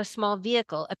size of a small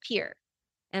vehicle, appear.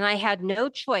 And I had no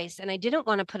choice. And I didn't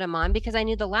want to put them on because I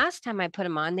knew the last time I put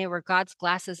them on, they were God's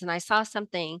glasses. And I saw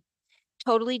something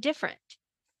totally different.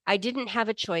 I didn't have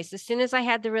a choice. As soon as I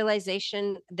had the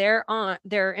realization they're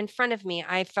in front of me,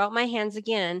 I felt my hands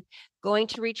again going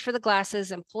to reach for the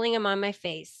glasses and pulling them on my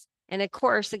face. And of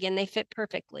course, again, they fit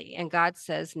perfectly. And God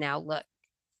says, now look.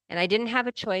 And I didn't have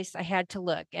a choice. I had to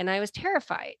look. And I was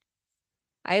terrified.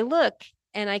 I look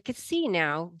and I could see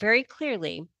now very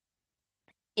clearly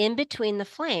in between the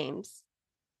flames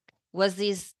was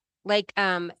these like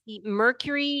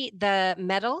mercury, the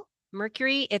metal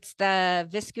mercury. It's the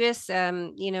viscous,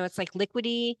 it's like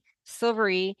liquidy,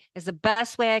 silvery is the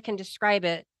best way I can describe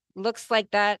it. Looks like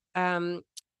that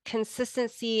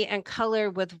consistency and color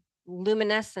with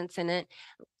luminescence in it.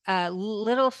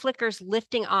 Little flickers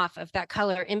lifting off of that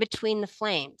color in between the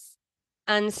flames,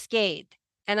 unscathed.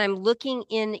 And I'm looking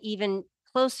in even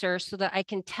closer so that I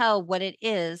can tell what it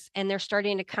is. And they're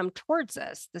starting to come towards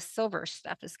us. The silver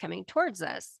stuff is coming towards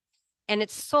us. And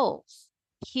it's souls,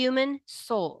 human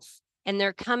souls. And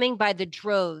they're coming by the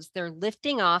droves. They're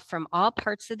lifting off from all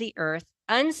parts of the earth,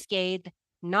 unscathed,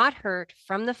 not hurt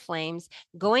from the flames,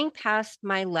 going past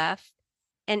my left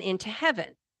and into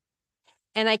heaven.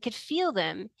 And I could feel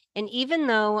them. And even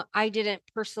though I didn't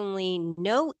personally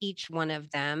know each one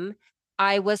of them,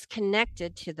 I was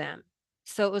connected to them.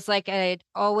 So it was like I had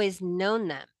always known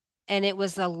them. And it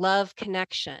was a love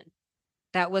connection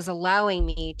that was allowing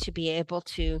me to be able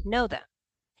to know them.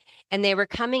 And they were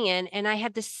coming in, and I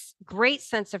had this great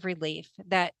sense of relief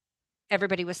that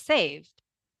everybody was saved.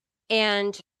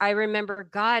 And I remember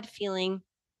God feeling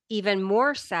even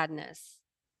more sadness.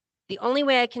 The only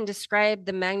way I can describe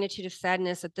the magnitude of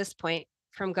sadness at this point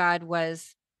from God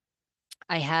was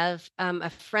I have a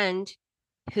friend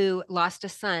who lost a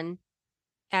son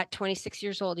at 26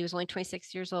 years old. He was only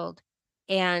 26 years old.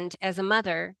 And as a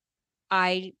mother,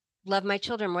 I love my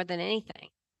children more than anything.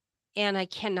 And I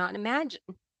cannot imagine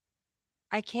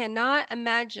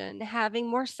having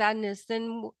more sadness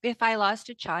than if I lost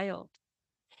a child.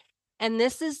 And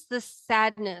this is the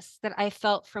sadness that I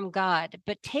felt from God.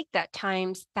 But take that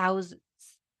times thousands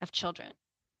of children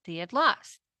that he had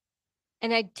lost.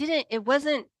 And it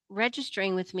wasn't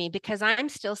registering with me because I'm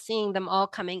still seeing them all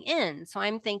coming in. So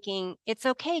I'm thinking, it's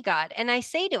okay, God. And I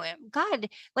say to him, God,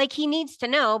 like he needs to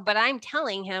know, but I'm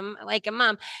telling him like a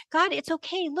mom, God, it's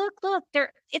okay. Look,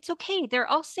 it's okay. They're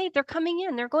all saved. They're coming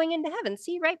in. They're going into heaven.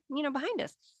 See right, behind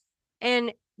us.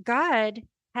 And God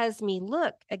has me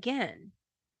look again.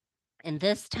 And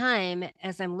this time,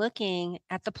 as I'm looking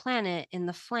at the planet in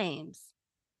the flames,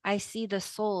 I see the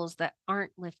souls that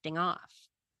aren't lifting off.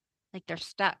 Like they're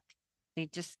stuck.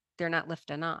 They're not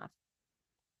lifting off.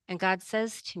 And God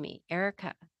says to me,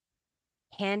 Erica,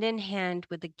 hand in hand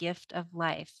with the gift of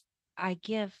life, I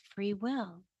give free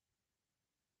will.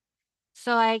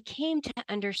 So I came to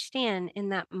understand in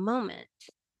that moment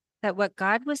that what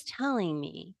God was telling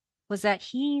me was that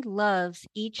he loves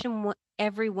each and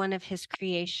every one of his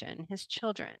creation, his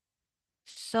children,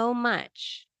 so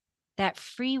much that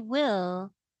free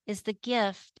will is the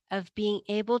gift of being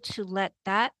able to let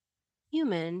that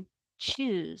human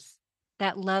choose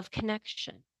that love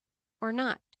connection or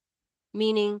not.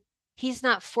 Meaning, he's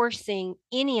not forcing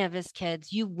any of his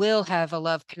kids, you will have a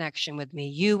love connection with me,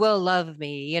 you will love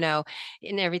me,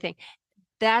 and everything.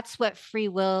 That's what free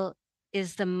will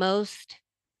is, the most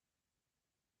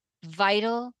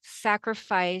vital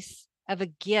sacrifice of a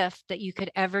gift that you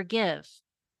could ever give,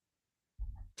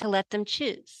 to let them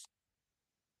choose.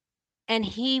 And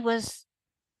he was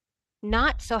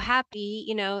not so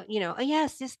happy, oh,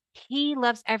 yes, he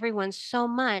loves everyone so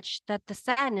much that the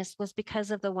sadness was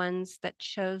because of the ones that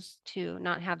chose to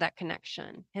not have that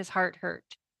connection. His heart hurt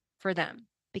for them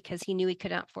because he knew he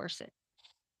could not force it.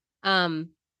 And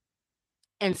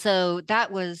so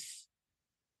that was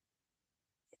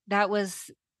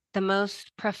the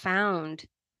most profound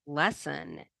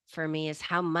lesson for me, is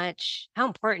how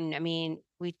important. I mean,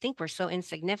 we think we're so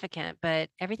insignificant, but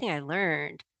everything I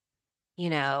learned, you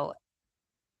know,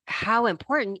 how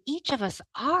important each of us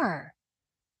are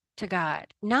to God.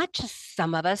 Not just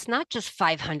some of us, not just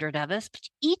 500 of us, but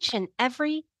each and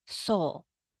every soul.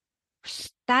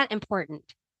 That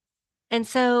important. And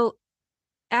so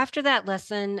after that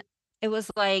lesson, it was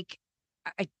like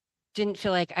I didn't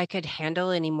feel like I could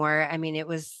handle anymore. I mean, it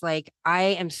was like I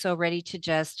am so ready to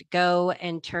just go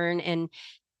and turn and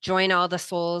join all the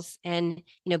souls and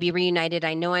be reunited.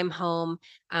 I know I'm home.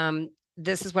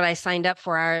 This is what I signed up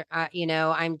for.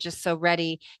 I'm just so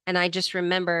ready. And I just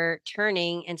remember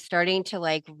turning and starting to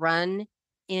like run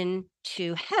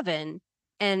into heaven.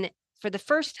 And for the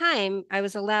first time, I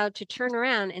was allowed to turn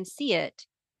around and see it.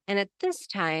 And at this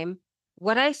time,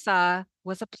 what I saw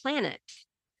was a planet.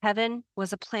 Heaven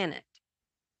was a planet.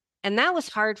 And that was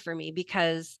hard for me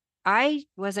because I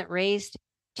wasn't raised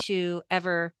to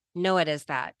ever know it as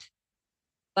that.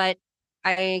 But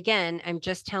I'm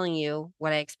just telling you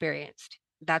what I experienced.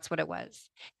 That's what it was.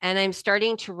 And I'm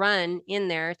starting to run in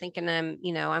there thinking I'm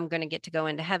going to get to go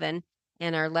into heaven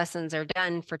and our lessons are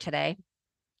done for today.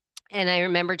 And I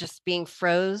remember just being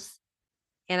froze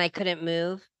and I couldn't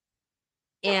move.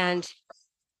 And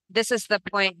this is the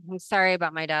point. I'm sorry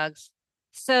about my dogs.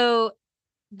 So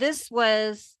this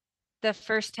was the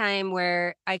first time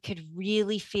where I could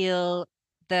really feel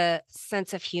the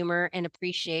sense of humor and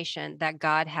appreciation that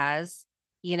God has,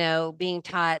 being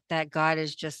taught that God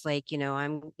is just like,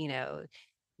 I'm,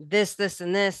 this,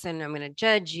 and this, and I'm going to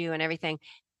judge you and everything.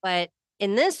 But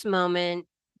in this moment,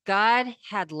 God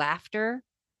had laughter.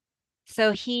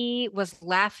 So he was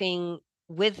laughing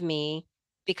with me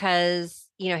because,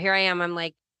 here I am, I'm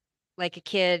like a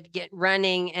kid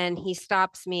running, and he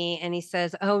stops me and he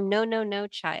says, "Oh, no, no, no,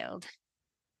 child.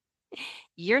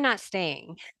 You're not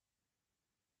staying.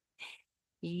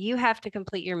 You have to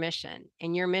complete your mission,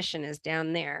 and your mission is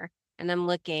down there." And I'm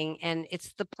looking, and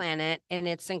it's the planet, and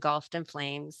it's engulfed in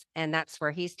flames. And that's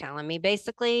where he's telling me,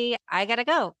 basically, I got to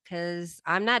go because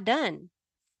I'm not done.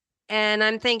 And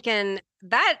I'm thinking,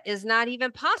 that is not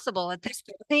even possible at this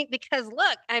point because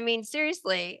look, I mean,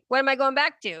 seriously, what am I going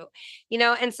back to?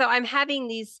 And so I'm having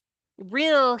these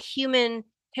real human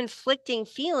conflicting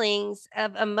feelings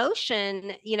of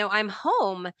emotion. I'm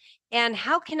home, and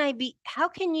how can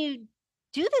you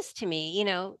do this to me?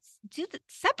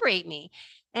 Separate me.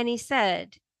 And he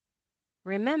said,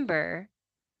 remember,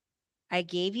 I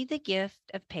gave you the gift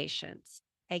of patience.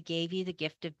 I gave you the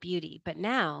gift of beauty, but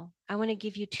now I want to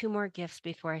give you two more gifts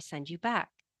before I send you back.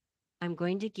 I'm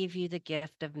going to give you the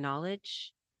gift of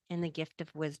knowledge and the gift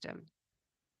of wisdom.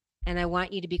 And I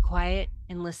want you to be quiet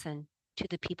and listen to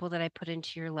the people that I put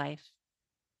into your life.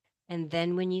 And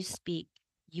then when you speak,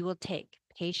 you will take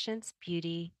patience,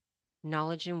 beauty,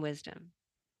 knowledge, and wisdom,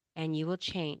 and you will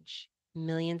change.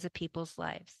 millions of people's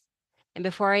lives. And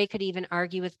before I could even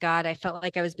argue with God, I felt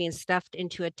like I was being stuffed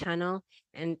into a tunnel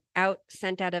and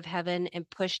sent out of heaven and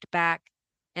pushed back.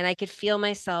 And I could feel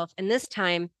myself. And this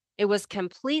time it was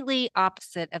completely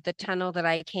opposite of the tunnel that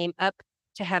I came up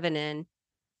to heaven in.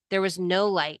 There was no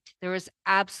light. There was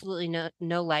absolutely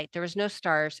no light. There was no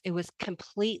stars. It was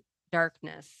complete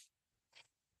darkness.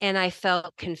 And I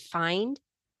felt confined.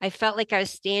 I felt like I was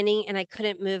standing and I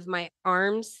couldn't move my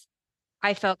arms.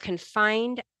 I felt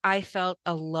confined. I felt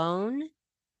alone.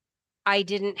 I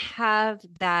didn't have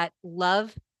that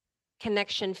love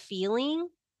connection feeling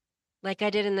like I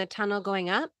did in the tunnel going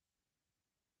up.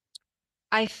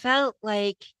 I felt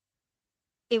like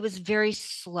it was very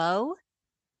slow.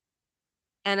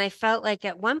 And I felt like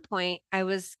at one point it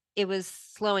was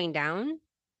slowing down.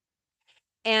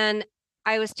 And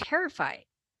I was terrified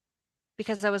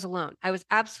because I was alone. I was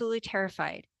absolutely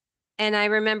terrified. And I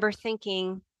remember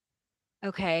thinking,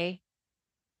 okay,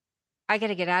 I got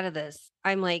to get out of this.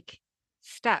 I'm like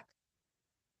stuck.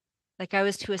 Like I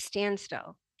was to a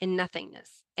standstill in nothingness.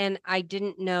 And I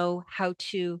didn't know how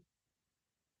to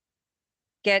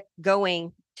get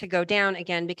going to go down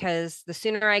again, because the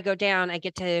sooner I go down, I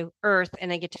get to earth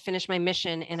and I get to finish my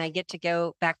mission and I get to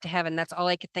go back to heaven. That's all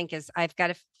I could think is I've got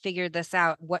to figure this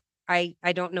out. What I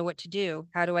don't know what to do.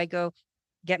 How do I go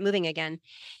get moving again?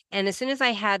 And as soon as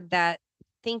I had that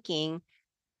thinking,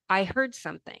 I heard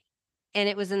something, and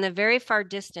it was in the very far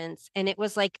distance, and it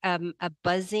was like a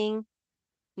buzzing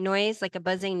noise, like a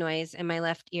buzzing noise in my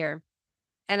left ear.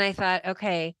 And I thought,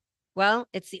 okay, well,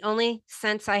 it's the only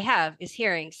sense I have is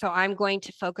hearing. So I'm going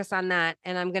to focus on that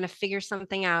and I'm going to figure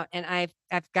something out. And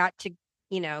I've got to,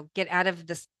 get out of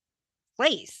this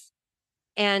place.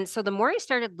 And so the more I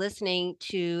started listening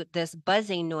to this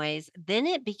buzzing noise, then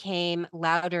it became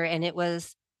louder. And it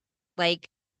was like,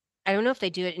 I don't know if they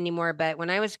do it anymore, but when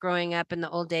I was growing up in the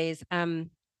old days,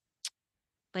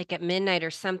 like at midnight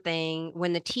or something,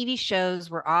 when the TV shows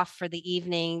were off for the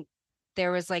evening,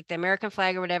 there was like the American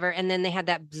flag or whatever, and then they had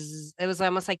that bzz. It was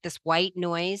almost like this white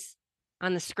noise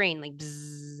on the screen, like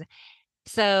bzz.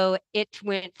 So it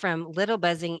went from little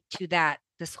buzzing to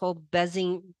this whole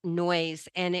buzzing noise,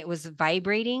 and it was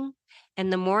vibrating.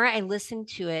 And the more I listened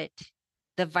to it,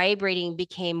 the vibrating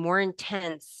became more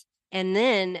intense. And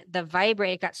then the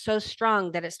vibrate got so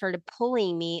strong that it started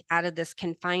pulling me out of this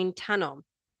confined tunnel.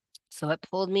 So it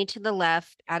pulled me to the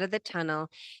left out of the tunnel.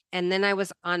 And then I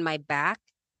was on my back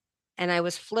and I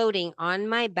was floating on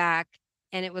my back.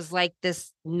 And it was like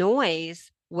this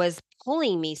noise was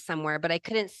pulling me somewhere, but I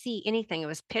couldn't see anything. It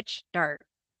was pitch dark.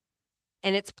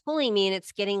 And it's pulling me and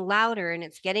it's getting louder and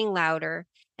it's getting louder.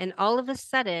 And all of a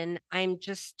sudden, I'm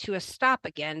just to a stop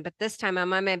again. But this time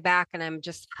I'm on my back and I'm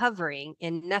just hovering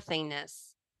in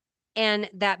nothingness. And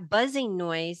that buzzing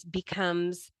noise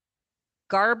becomes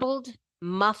garbled,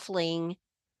 muffling,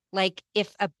 like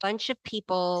if a bunch of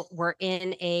people were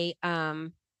in a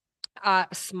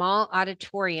small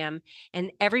auditorium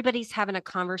and everybody's having a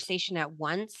conversation at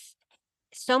once,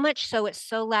 so much so it's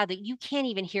so loud that you can't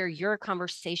even hear your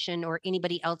conversation or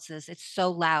anybody else's. It's so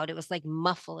loud. It was like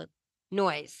muffled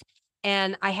noise.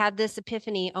 And I had this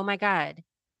epiphany, oh my God,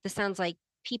 this sounds like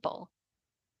people.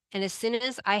 And as soon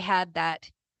as I had that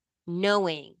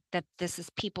knowing that this is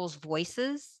people's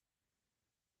voices,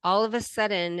 all of a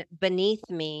sudden beneath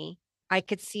me, I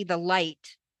could see the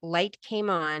light. Light came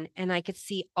on, and I could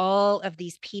see all of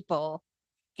these people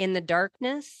in the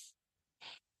darkness.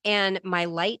 And my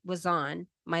light was on,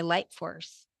 my light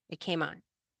force, it came on,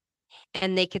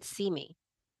 and they could see me.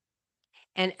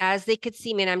 And as they could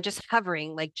see me, and I'm just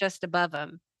hovering like just above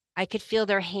them, I could feel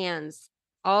their hands,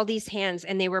 all these hands,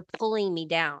 and they were pulling me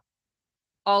down,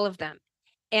 all of them.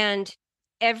 And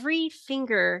every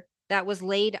finger that was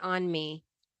laid on me,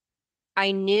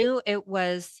 I knew it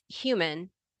was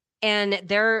human, and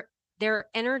their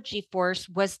energy force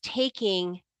was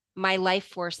taking my life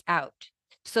force out.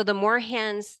 So the more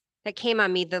hands that came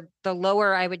on me, the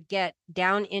lower I would get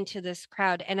down into this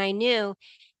crowd. And I knew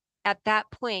at that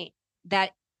point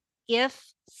that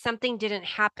if something didn't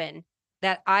happen,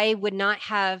 that I would not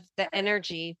have the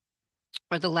energy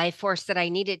or the life force that I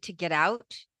needed to get out.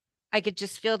 I could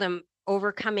just feel them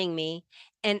overcoming me.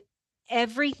 And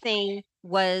everything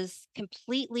was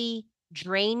completely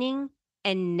draining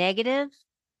and negative.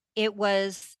 It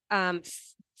was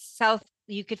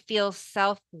you could feel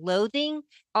self-loathing.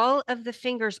 All of the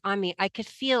fingers on me, I could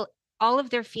feel all of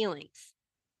their feelings.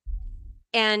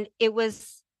 And it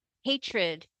was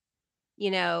hatred,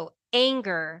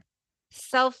 anger,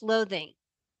 self-loathing.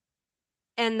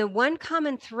 And the one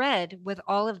common thread with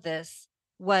all of this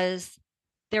was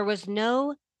there was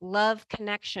no love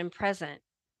connection present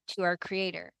to our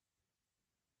creator.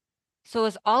 So it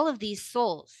was all of these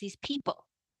souls, these people.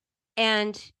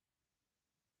 And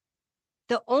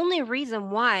the only reason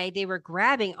why they were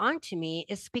grabbing onto me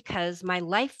is because my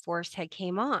life force had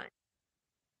came on.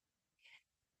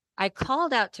 I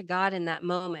called out to God in that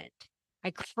moment.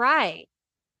 I cried,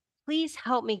 please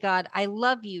help me, God. I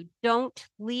love you. Don't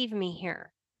leave me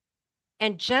here.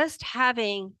 And just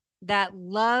having that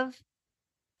love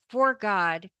for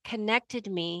God connected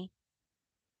me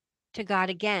to God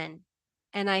again.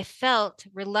 And I felt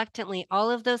reluctantly all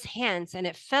of those hands, and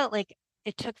it felt like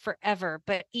it took forever,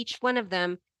 but each one of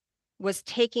them was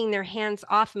taking their hands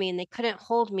off me and they couldn't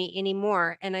hold me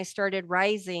anymore. And I started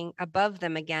rising above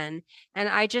them again. And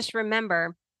I just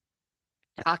remember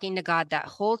talking to God that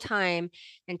whole time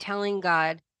and telling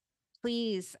God,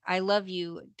 please, I love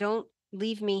you. Don't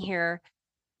leave me here.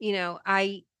 You know,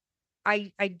 I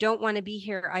don't want to be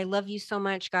here. I love you so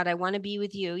much, God. I want to be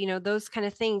with you. You know, those kind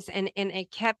of things. And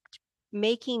it kept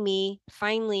making me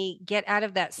finally get out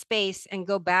of that space and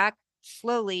go back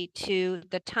slowly to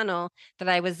the tunnel that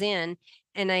I was in.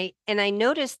 And I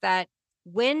noticed that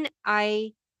when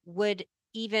I would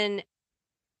even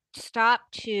stop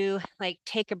to like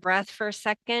take a breath for a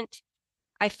second,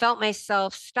 I felt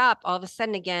myself stop all of a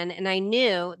sudden again. And I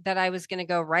knew that I was going to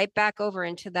go right back over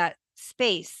into that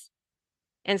space.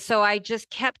 And so I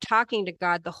just kept talking to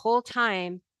God the whole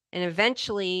time. And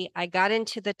eventually I got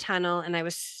into the tunnel and I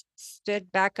was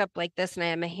stood back up like this and I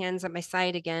had my hands at my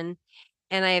side again.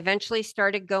 And I eventually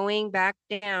started going back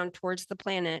down towards the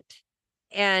planet.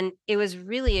 And it was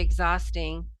really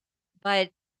exhausting,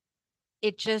 but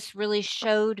it just really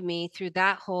showed me through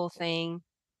that whole thing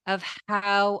of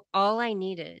how all I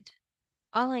needed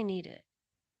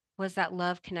was that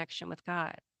love connection with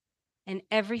God, and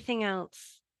everything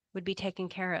else would be taken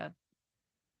care of.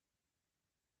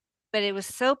 But it was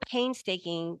so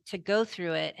painstaking to go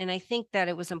through it. And I think that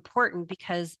it was important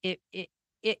because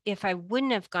if I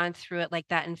wouldn't have gone through it like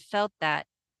that and felt that,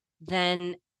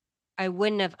 then I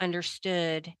wouldn't have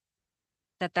understood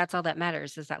that that's all that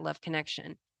matters is that love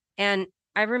connection. And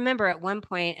I remember at one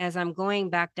point as I'm going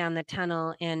back down the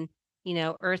tunnel and, you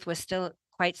know, Earth was still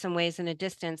quite some ways in a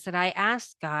distance, that I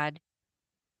asked God,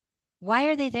 why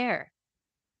are they there?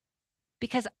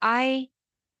 Because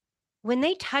when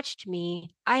they touched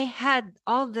me, I had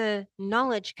all the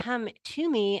knowledge come to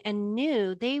me and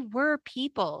knew they were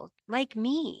people like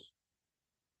me.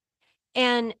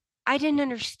 And I didn't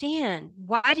understand.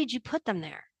 Why did you put them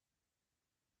there?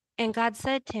 And God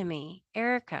said to me,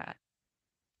 Erica,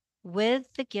 with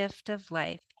the gift of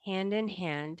life, hand in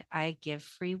hand, I give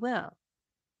free will.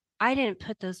 I didn't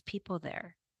put those people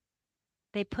there.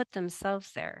 They put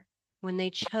themselves there when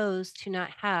they chose to not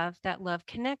have that love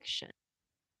connection.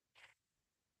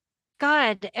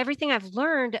 God, everything I've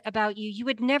learned about you, you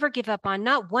would never give up on,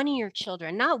 not one of your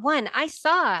children, not one. I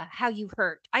saw how you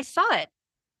hurt. I saw it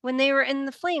when they were in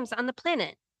the flames on the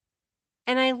planet.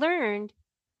 And I learned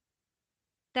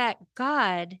that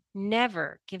God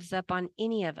never gives up on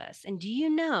any of us. And do you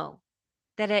know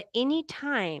that at any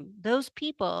time, those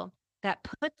people that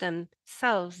put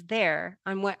themselves there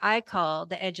on what I call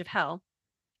the edge of hell,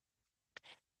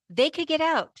 they could get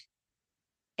out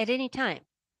at any time.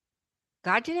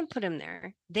 God didn't put them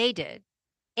there, they did.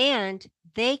 And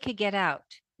they could get out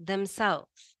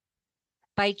themselves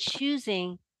by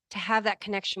choosing to have that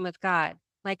connection with God,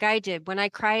 like I did. When I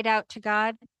cried out to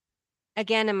God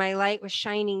again, and my light was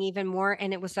shining even more,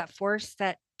 and it was that force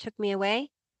that took me away,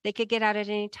 they could get out at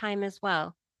any time as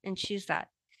well and choose that.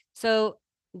 So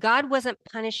God wasn't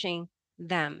punishing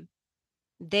them,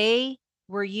 they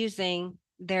were using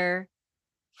their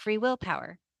free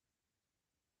willpower.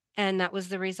 And that was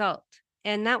the result.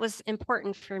 And that was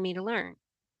important for me to learn,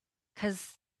 because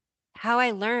how I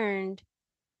learned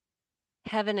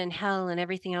heaven and hell and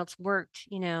everything else worked,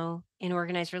 you know, in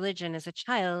organized religion as a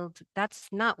child, that's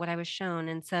not what I was shown.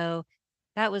 And so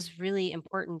that was really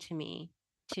important to me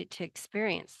to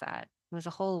experience that. It was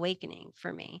a whole awakening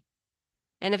for me.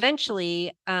 And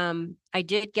eventually, I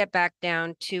did get back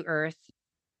down to Earth.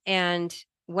 And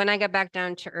when I got back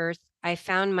down to Earth, I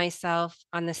found myself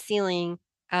on the ceiling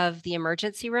of the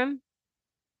emergency room.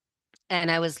 And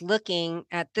I was looking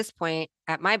at this point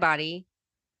at my body,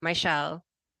 my shell,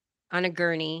 on a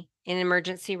gurney in an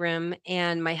emergency room.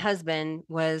 And my husband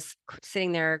was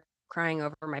sitting there crying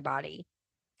over my body.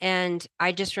 And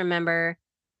I just remember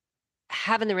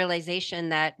having the realization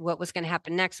that what was going to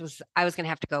happen next was I was going to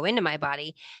have to go into my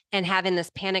body, and having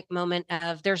this panic moment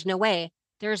of there's no way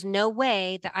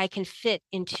that I can fit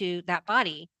into that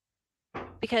body.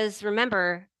 Because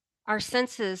remember, our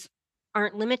senses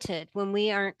aren't limited when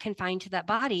we aren't confined to that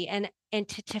body. And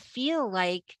to feel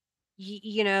like,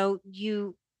 you know,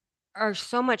 are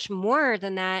so much more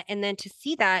than that. And then to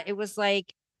see that, it was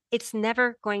like, it's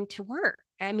never going to work.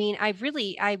 I mean, I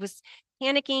was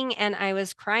panicking and I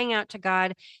was crying out to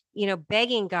God,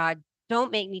 begging God,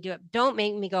 don't make me do it. Don't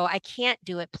make me go. I can't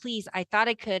do it. Please. I thought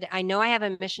I could. I know I have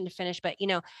a mission to finish, but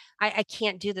I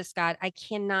can't do this, God. I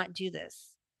cannot do this.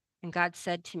 And God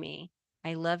said to me,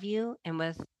 I love you. And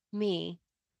with me,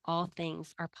 all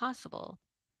things are possible.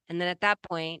 And then at that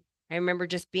point, I remember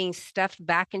just being stuffed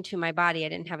back into my body. I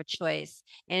didn't have a choice.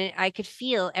 And I could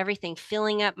feel everything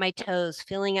filling up my toes,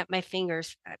 filling up my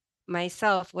fingers.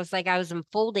 Myself was like I was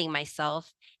unfolding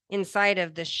myself inside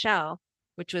of the shell,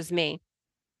 which was me.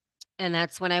 And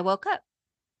that's when I woke up.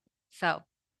 So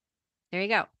there you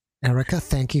go. Erica,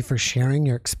 thank you for sharing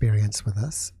your experience with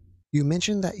us. You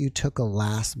mentioned that you took a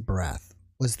last breath.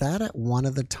 Was that at one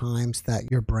of the times that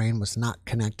your brain was not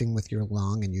connecting with your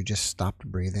lung and you just stopped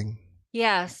breathing?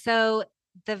 Yeah. So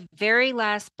the very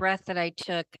last breath that I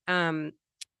took,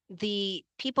 the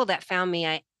people that found me,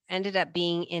 I ended up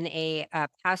being in a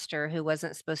pastor who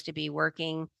wasn't supposed to be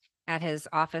working at his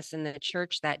office in the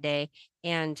church that day.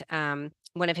 And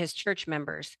one of his church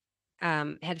members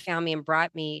had found me and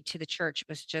brought me to the church. It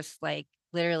was just like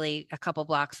literally a couple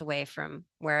blocks away from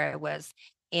where I was.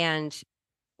 And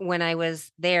when I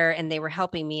was there and they were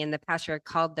helping me, and the pastor had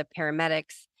called the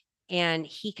paramedics, and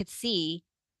he could see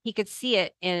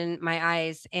it in my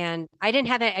eyes, and I didn't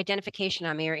have an identification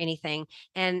on me or anything.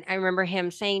 And I remember him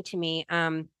saying to me,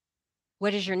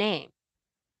 what is your name?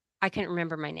 I couldn't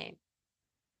remember my name.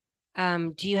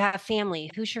 Do you have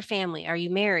family? Who's your family? Are you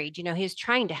married? He was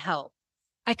trying to help.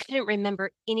 I couldn't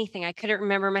remember anything. I couldn't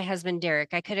remember my husband,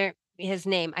 Derek. I couldn't his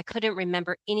name. I couldn't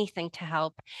remember anything to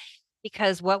help,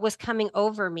 because what was coming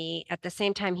over me at the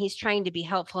same time he's trying to be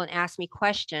helpful and ask me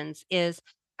questions is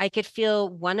I could feel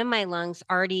one of my lungs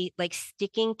already like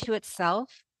sticking to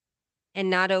itself and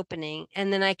not opening.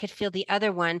 And then I could feel the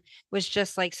other one was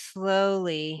just like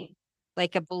slowly,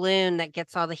 like a balloon that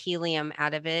gets all the helium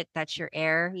out of it. That's your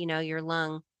air, your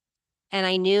lung. And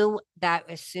I knew that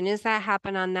as soon as that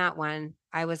happened on that one,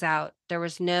 I was out. There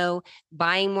was no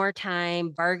buying more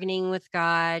time, bargaining with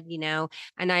God,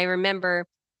 And I remember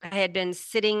I had been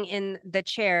sitting in the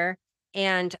chair,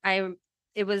 and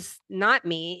it was not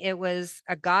me. It was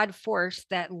a God force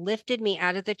that lifted me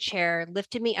out of the chair,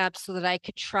 lifted me up so that I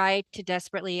could try to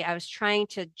desperately. I was trying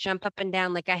to jump up and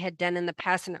down like I had done in the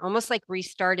past, and almost like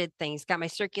restarted things, got my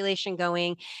circulation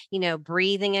going,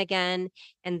 breathing again.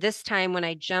 And this time when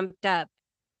I jumped up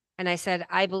and I said,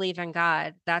 I believe in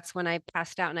God, that's when I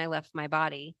passed out and I left my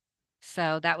body.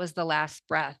 So that was the last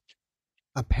breath.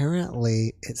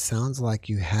 Apparently, it sounds like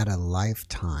you had a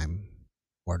lifetime,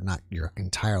 or not your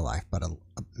entire life, but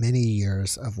many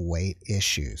years of weight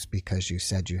issues because you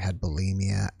said you had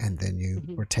bulimia and then you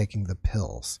were taking the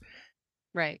pills.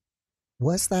 Right.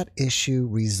 Was that issue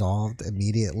resolved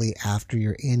immediately after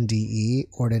your NDE,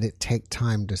 or did it take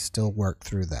time to still work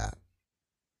through that?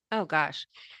 Oh gosh.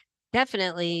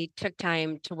 Definitely took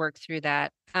time to work through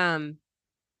that.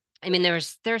 I mean,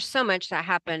 there's so much that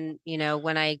happened,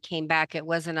 when I came back. It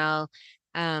wasn't all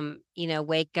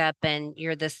wake up and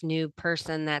you're this new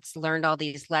person that's learned all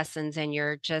these lessons and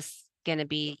you're just gonna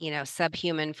be,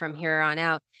 subhuman from here on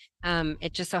out.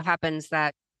 It just so happens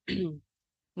that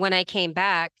when I came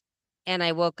back and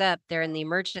I woke up there in the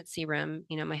emergency room,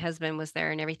 my husband was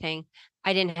there and everything,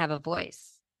 I didn't have a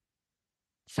voice.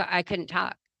 So I couldn't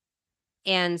talk.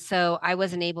 And so I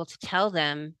wasn't able to tell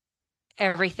them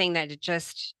everything that had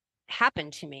just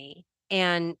happened to me.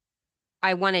 And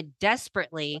I wanted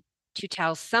desperately to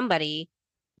tell somebody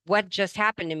what just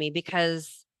happened to me,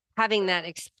 because having that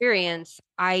experience,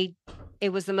 it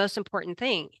was the most important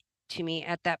thing to me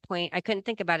at that point. I couldn't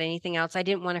think about anything else. I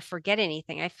didn't want to forget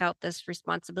anything. I felt this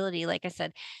responsibility, like I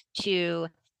said, to,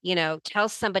 tell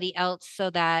somebody else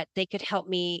so that they could help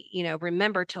me,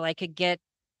 remember till I could get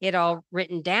it all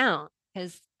written down.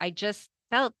 Because I just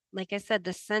felt, like I said,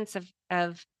 the sense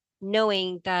of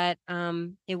knowing that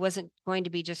it wasn't going to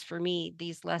be just for me,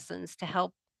 these lessons to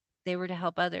help, they were to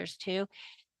help others too.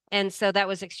 And so that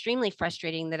was extremely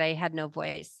frustrating that I had no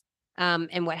voice.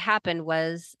 And what happened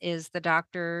is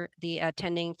the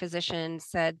attending physician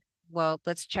said, well,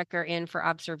 let's check her in for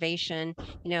observation,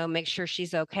 make sure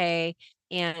she's okay.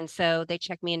 And so they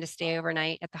checked me in to stay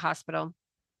overnight at the hospital.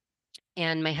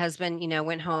 And my husband,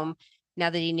 went home now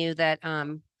that he knew that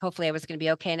hopefully I was going to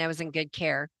be okay and I was in good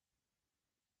care.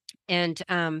 And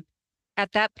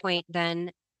at that point,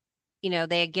 then,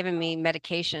 they had given me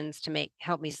medications to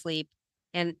help me sleep.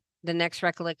 And the next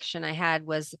recollection I had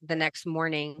was the next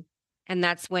morning. And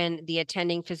that's when the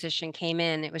attending physician came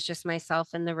in. It was just myself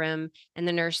in the room, and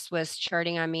the nurse was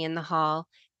charting on me in the hall,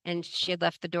 and she had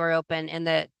left the door open. And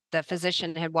the the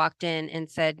physician had walked in and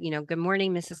said, good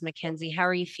morning, Mrs. McKenzie. How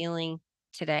are you feeling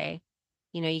today?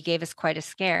 You gave us quite a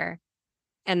scare.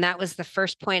 And that was the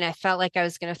first point. I felt like I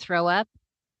was going to throw up.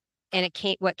 And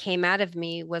what came out of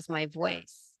me was my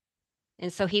voice.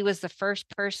 And so he was the first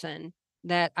person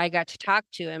that I got to talk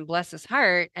to, and bless his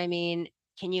heart. I mean,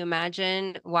 can you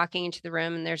imagine walking into the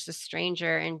room and there's a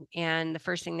stranger and the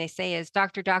first thing they say is,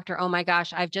 doctor, oh my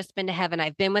gosh, I've just been to heaven.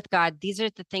 I've been with God. These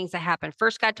are the things that happened.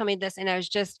 First, God told me this, and I was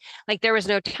just like, there was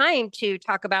no time to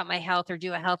talk about my health or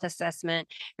do a health assessment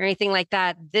or anything like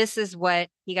that. This is what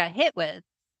he got hit with.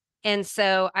 And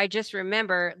so I just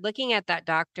remember looking at that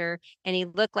doctor, and he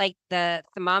looked like the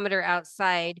thermometer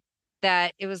outside,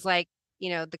 that it was like,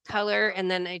 the color,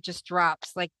 and then it just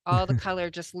drops, like all the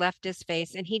color just left his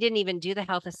face. And he didn't even do the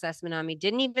health assessment on me,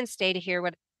 didn't even stay to hear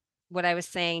what I was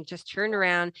saying, just turned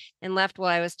around and left while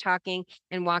I was talking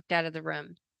and walked out of the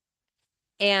room.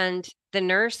 And the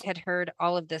nurse had heard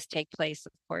all of this take place,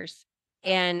 of course.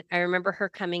 And I remember her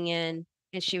coming in,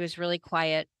 and she was really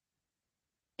quiet.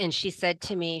 And she said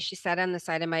to me, she sat on the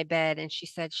side of my bed and she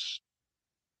said, shh,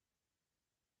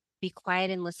 be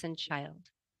quiet and listen, child.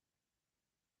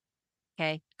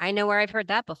 Okay. I know where I've heard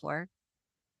that before.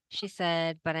 She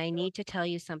said, but I need to tell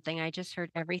you something. I just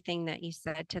heard everything that you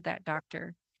said to that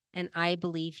doctor, and I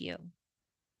believe you.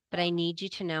 But I need you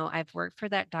to know I've worked for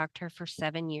that doctor for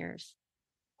 7 years.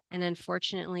 And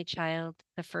unfortunately, child,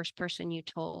 the first person you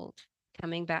told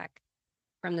coming back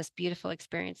from this beautiful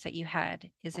experience that you had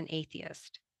is an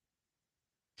atheist.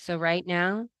 So right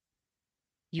now,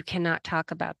 you cannot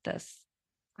talk about this.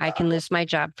 I can lose my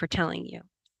job for telling you.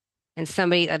 And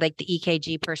somebody like the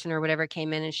EKG person or whatever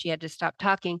came in, and she had to stop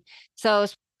talking. So it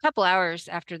was a couple hours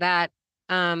after that,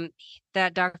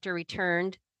 that doctor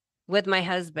returned with my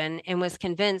husband and was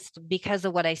convinced, because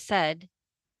of what I said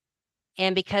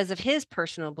and because of his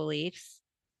personal beliefs,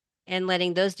 and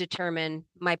letting those determine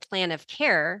my plan of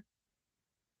care,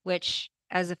 which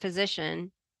as a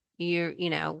physician, you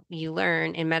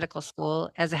learn in medical school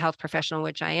as a health professional,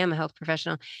 which I am a health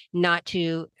professional, not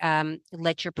to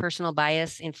let your personal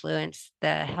bias influence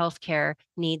the healthcare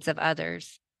needs of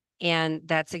others. And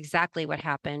that's exactly what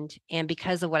happened. And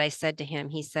because of what I said to him,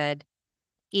 he said,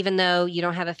 even though you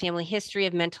don't have a family history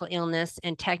of mental illness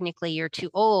and technically you're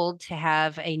too old to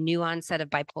have a new onset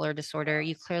of bipolar disorder,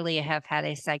 you clearly have had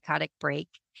a psychotic break.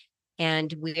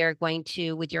 And we are going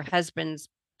to, with your husband's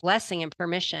blessing and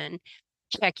permission,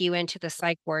 check you into the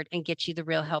psych ward and get you the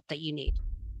real help that you need,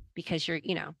 because you're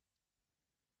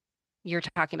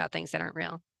talking about things that aren't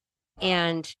real.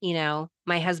 And,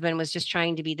 my husband was just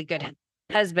trying to be the good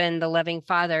husband, the loving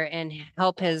father, and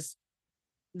help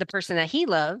the person that he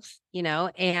loves,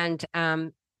 and,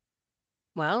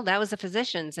 well, that was the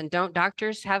physicians. And don't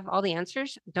doctors have all the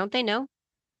answers? Don't they know?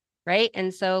 Right.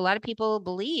 And so a lot of people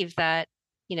believe that,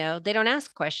 they don't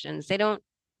ask questions.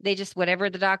 They just, whatever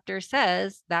the doctor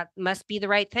says, that must be the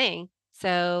right thing.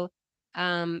 So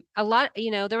there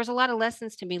was a lot of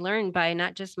lessons to be learned by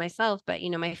not just myself, but,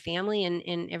 my family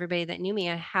and everybody that knew me,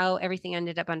 and how everything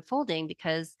ended up unfolding,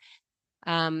 because,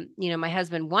 my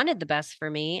husband wanted the best for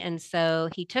me. And so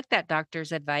he took that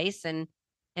doctor's advice, and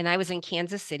I was in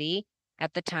Kansas City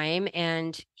at the time,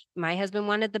 and my husband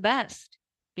wanted the best,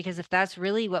 because if that's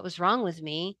really what was wrong with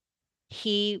me,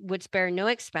 he would spare no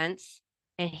expense,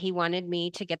 and he wanted me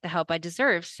to get the help I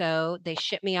deserved. So they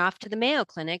shipped me off to the Mayo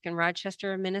Clinic in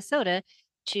Rochester, Minnesota,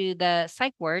 to the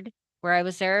psych ward, where I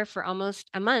was there for almost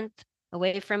a month,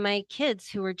 away from my kids,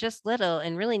 who were just little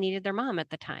and really needed their mom at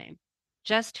the time,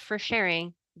 just for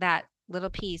sharing that little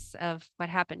piece of what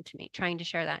happened to me, trying to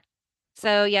share that.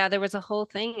 So yeah, there was a whole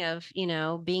thing of,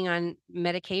 being on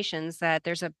medications, that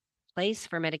there's a place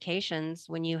for medications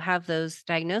when you have those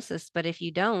diagnoses. But if you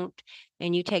don't,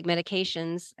 and you take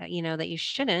medications, that you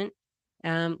shouldn't,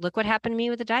 look what happened to me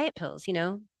with the diet pills,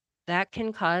 that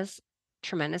can cause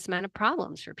tremendous amount of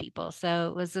problems for people. So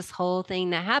it was this whole thing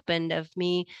that happened of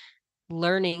me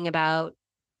learning about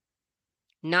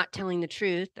not telling the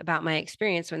truth about my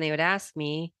experience when they would ask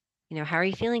me, how are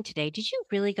you feeling today? Did you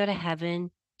really go to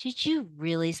heaven? Did you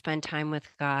really spend time with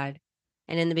God?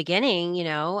 And in the beginning,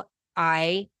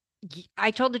 I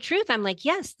told the truth. I'm like,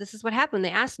 yes, this is what happened. They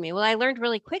asked me. Well, I learned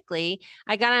really quickly.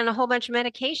 I got on a whole bunch of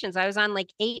medications. I was on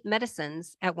like 8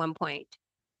 medicines at one point,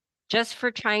 just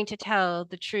for trying to tell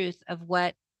the truth of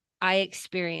what I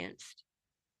experienced.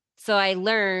 So I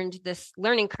learned this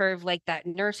learning curve, like that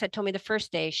nurse had told me the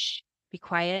first day, shh, be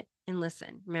quiet and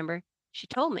listen. Remember, she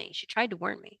told me, she tried to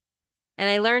warn me. And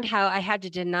I learned how I had to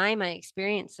deny my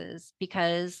experiences,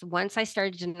 because once I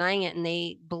started denying it and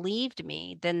they believed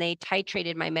me, then they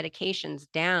titrated my medications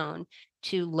down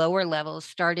to lower levels,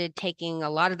 started taking a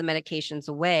lot of the medications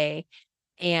away.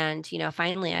 And,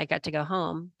 finally I got to go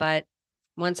home. But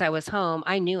once I was home,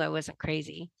 I knew I wasn't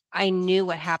crazy. I knew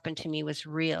what happened to me was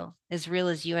real as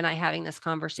you and I having this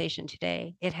conversation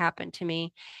today. It happened to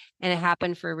me and it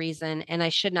happened for a reason. And I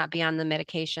should not be on the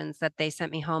medications that they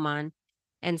sent me home on.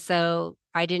 And so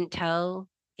I didn't tell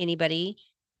anybody,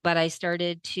 but I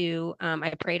started to,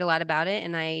 I prayed a lot about it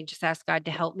and I just asked God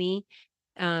to help me,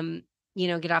 um,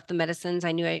 get off the medicines.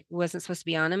 I knew I wasn't supposed to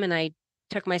be on them and I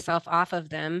took myself off of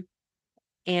them.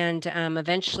 And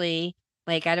eventually,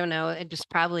 like, I don't know, it was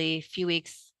probably a few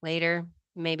weeks later,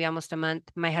 maybe almost a month,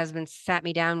 my husband sat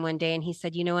me down one day and he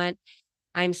said, "You know what?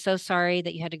 I'm so sorry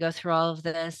that you had to go through all of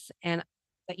this.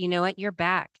 But you know what? You're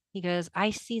back." He goes,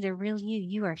 "I see the real you.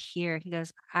 You are here." He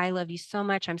goes, "I love you so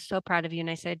much. I'm so proud of you." And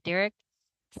I said, "Derek,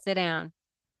 sit down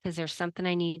because there's something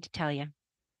I need to tell you." I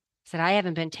said, "I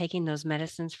haven't been taking those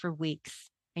medicines for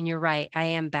weeks. And you're right. I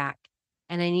am back.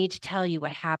 And I need to tell you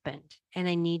what happened. And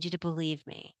I need you to believe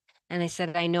me." And I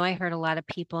said, "I know I hurt a lot of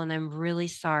people and I'm really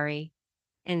sorry."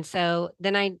 And so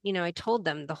then I told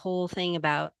them the whole thing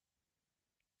about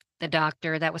the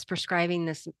doctor that was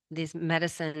prescribing these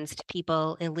medicines to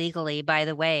people illegally. By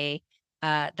the way,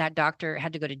 that doctor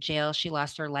had to go to jail. She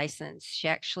lost her license.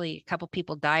 A couple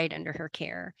people died under her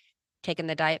care, taking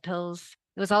the diet pills.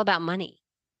 It was all about money,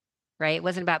 right? It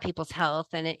wasn't about people's health.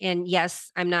 And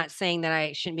yes, I'm not saying that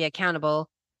I shouldn't be accountable.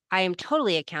 I am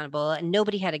totally accountable, and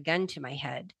nobody had a gun to my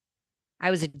head. I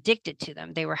was addicted to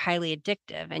them. They were highly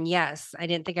addictive. And yes, I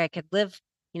didn't think I could live,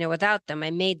 without them.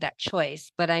 I made that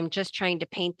choice, but I'm just trying to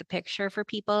paint the picture for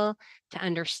people to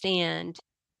understand,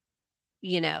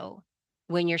 you know,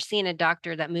 when you're seeing a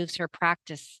doctor that moves her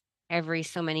practice every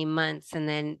so many months. And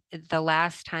then the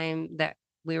last time that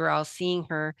we were all seeing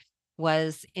her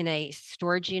was in a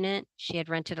storage unit. She had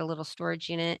rented a little storage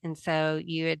unit. And so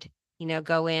you would,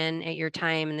 go in at your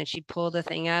time and then she'd pull the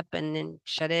thing up and then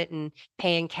shut it and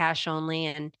pay in cash only.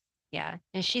 And yeah,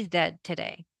 and she's dead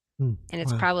today. Hmm. And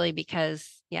it's Wow. probably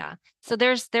because, yeah. So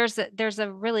there's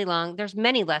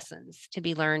many lessons to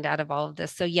be learned out of all of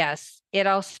this. So yes, it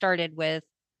all started with,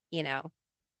 you know,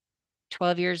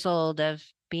 12 years old of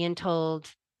being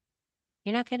told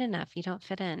you're not good enough, you don't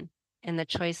fit in, and the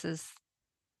choices,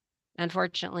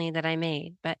 unfortunately, that I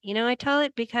made. But I tell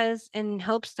it because in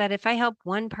hopes that if I help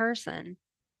one person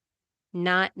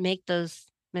not make those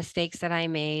mistakes that I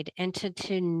made and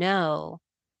to know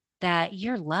that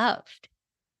you're loved.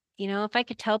 If I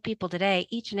could tell people today,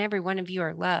 each and every one of you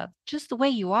are loved just the way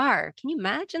you are. Can you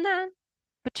imagine that?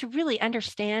 But to really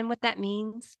understand what that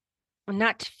means and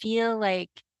not to feel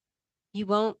like you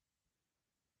won't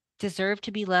deserve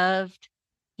to be loved,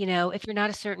 if you're not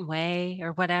a certain way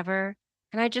or whatever.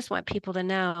 And I just want people to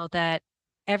know that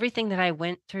everything that I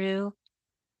went through,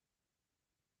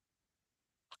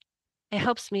 it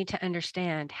helps me to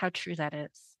understand how true that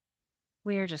is.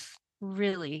 We are just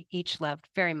really each loved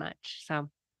very much. So,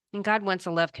 and God wants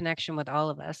a love connection with all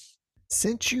of us.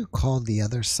 Since you called the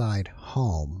other side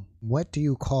home, what do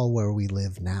you call where we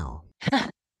live now?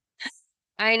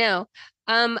 I know.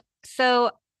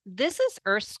 So this is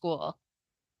Earth School.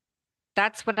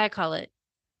 That's what I call it.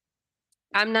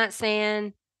 I'm not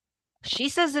saying she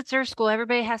says it's Earth School.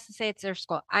 Everybody has to say it's Earth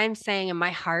School. I'm saying in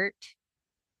my heart,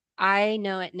 I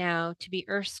know it now to be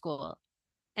Earth School.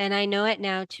 And I know it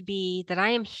now to be that I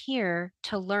am here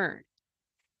to learn.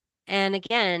 And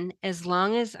again, as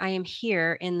long as I am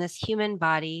here in this human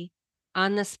body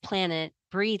on this planet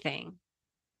breathing,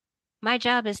 my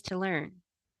job is to learn.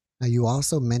 Now, you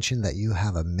also mentioned that you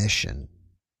have a mission.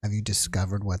 Have you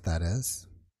discovered what that is?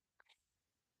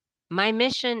 My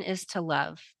mission is to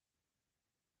love.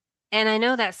 And I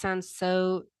know that sounds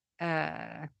so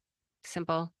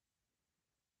simple.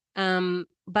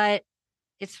 But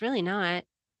it's really not,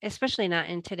 especially not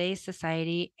in today's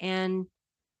society. And,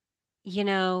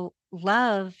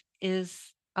 love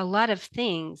is a lot of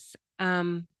things.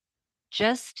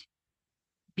 Just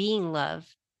being love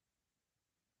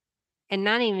and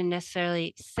not even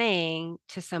necessarily saying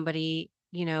to somebody,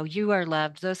 you are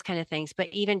loved, those kind of things, but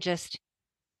even just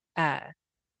uh,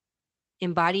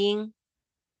 embodying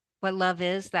what love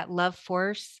is, that love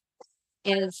force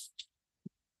is,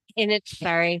 and it's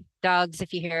sorry, dogs,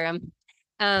 if you hear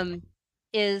them,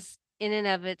 is in and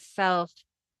of itself,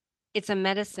 it's a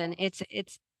medicine. It's,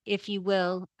 if you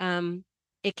will,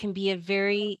 it can be a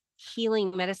very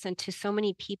healing medicine to so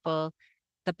many people,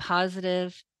 the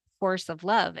positive force of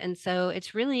love. And so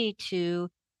it's really to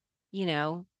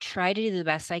try to do the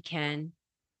best I can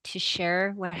to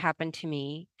share what happened to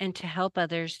me and to help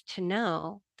others to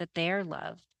know that they are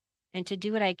loved and to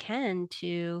do what I can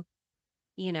to,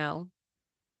 you know,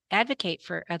 advocate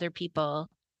for other people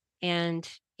and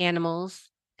animals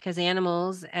because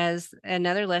animals, as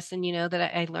another lesson,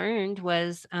 that I learned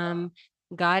was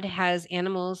God has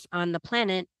animals on the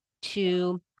planet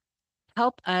to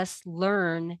help us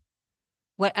learn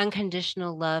what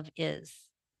unconditional love is.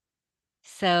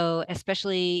 So,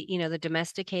 especially, the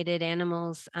domesticated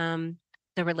animals,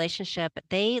 the relationship,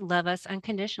 they love us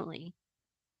unconditionally.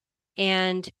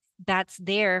 And that's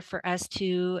there for us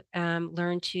to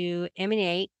learn to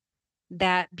emanate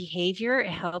that behavior. It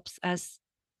helps us.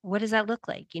 What does that look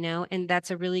like? And that's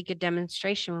a really good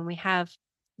demonstration when we have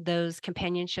those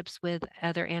companionships with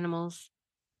other animals.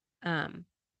 Um,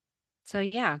 so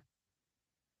yeah,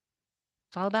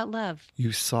 it's all about love.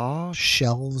 You saw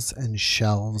shelves and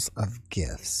shelves of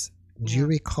gifts. Do you Yeah.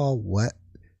 recall what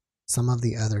some of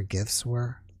the other gifts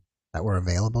were that were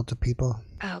available to people?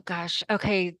 Oh gosh.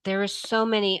 Okay. There were so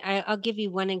many. I'll give you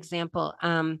one example.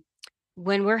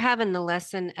 When we're having the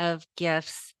lesson of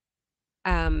gifts,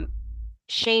 um,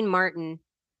 Shane Martin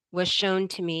was shown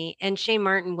to me, and Shane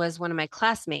Martin was one of my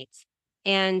classmates.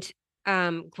 And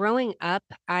growing up,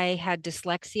 I had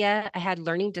dyslexia, I had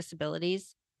learning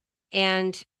disabilities,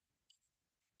 and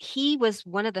he was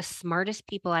one of the smartest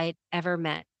people I had ever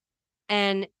met.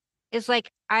 And it's like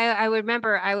I would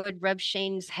remember I would rub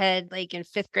Shane's head like in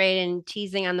fifth grade and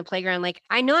teasing on the playground, like,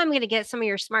 I know I'm going to get some of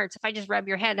your smarts if I just rub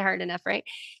your head hard enough, right?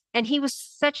 And he was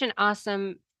such an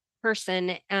awesome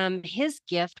person. His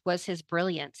gift was his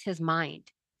brilliance, his mind,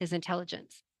 his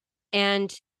intelligence.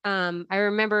 And I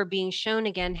remember being shown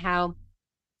again how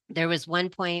there was one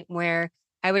point where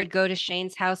I would go to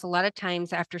Shane's house a lot of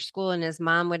times after school, and his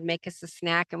mom would make us a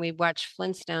snack and we'd watch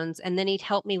Flintstones, and then he'd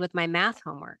help me with my math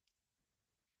homework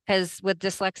because with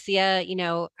dyslexia,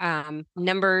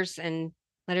 numbers and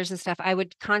letters and stuff, I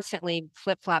would constantly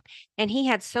flip flop. And he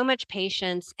had so much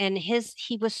patience, and his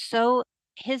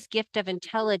gift of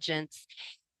intelligence.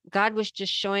 God was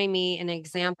just showing me an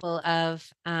example of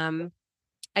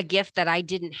a gift that I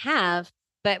didn't have,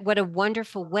 but what a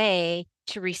wonderful way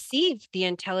to receive the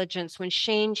intelligence when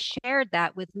Shane shared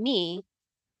that with me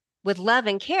with love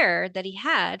and care that he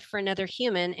had for another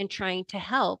human and trying to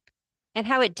help, and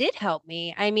how it did help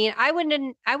me. I mean, I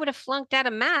would have flunked out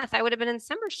of math. I would have been in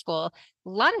summer school a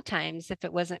lot of times if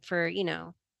it wasn't for,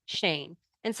 Shane.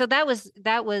 And so that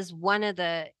was one of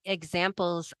the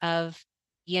examples of,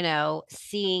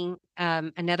 seeing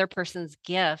another person's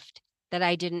gift that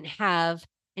I didn't have,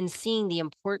 and seeing the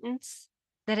importance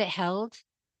that it held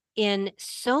in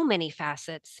so many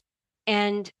facets,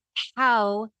 and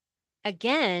how,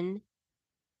 again,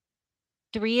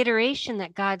 the reiteration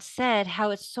that God said,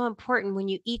 how it's so important when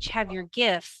you each have your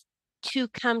gifts to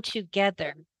come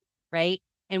together, right?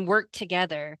 And work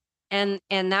together. And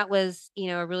that was,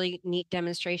 a really neat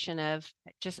demonstration of,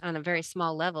 just on a very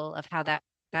small level, of how that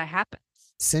happens.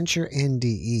 Since you're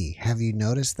NDE, have you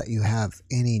noticed that you have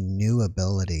any new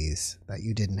abilities that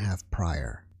you didn't have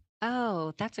prior?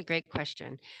 Oh, that's a great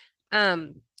question.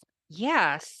 Um,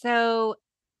 yeah, so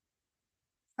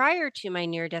prior to my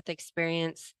near-death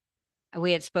experience,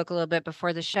 we had spoke a little bit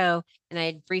before the show, and I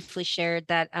had briefly shared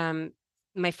that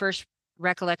my first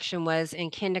recollection was in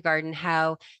kindergarten,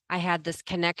 how I had this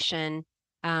connection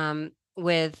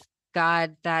with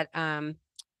God, that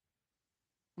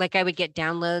like I would get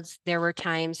downloads. There were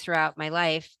times throughout my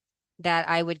life that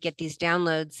I would get these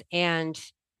downloads, and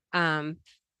um,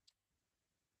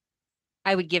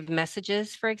 I would give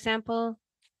messages, for example,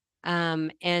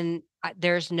 and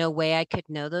there's no way I could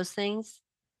know those things.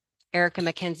 Erica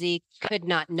McKenzie could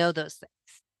not know those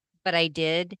things, but I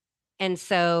did. And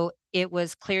so it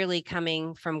was clearly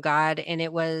coming from God. And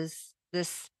it was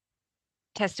this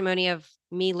testimony of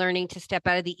me learning to step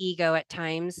out of the ego at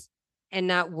times and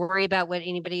not worry about what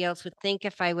anybody else would think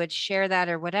if I would share that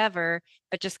or whatever,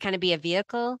 but just kind of be a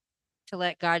vehicle to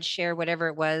let God share whatever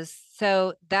it was.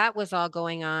 So that was all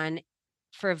going on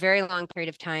for a very long period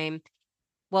of time.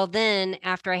 Well, then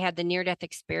after I had the near death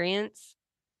experience,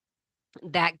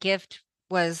 that gift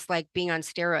was like being on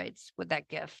steroids with that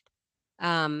gift,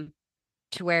 um,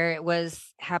 to where it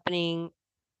was happening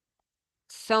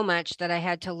so much that I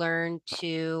had to learn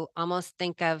to almost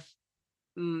think of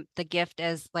the gift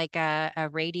as like a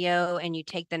radio, and you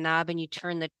take the knob and you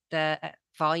turn the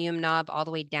volume knob all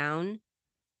the way down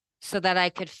so that I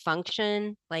could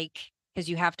function, like, because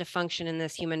you have to function in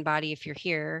this human body if you're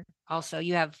here. Also,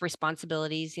 you have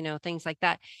responsibilities, things like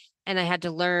that. And I had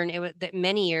to learn, it was that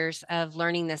many years of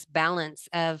learning this balance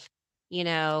of,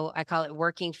 I call it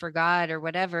working for God or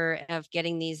whatever, of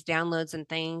getting these downloads and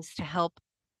things to help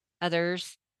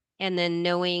others, and then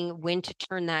knowing when to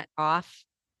turn that off.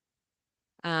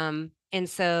 And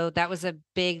so that was a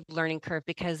big learning curve,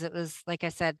 because it was, like I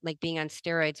said, like being on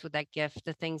steroids with that gift.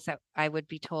 The things that I would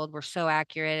be told were so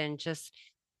accurate, and just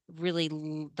really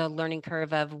the learning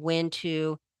curve of when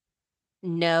to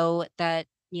know that,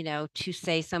 to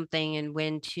say something and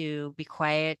when to be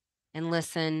quiet and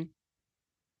listen.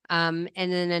 And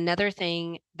then another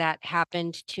thing that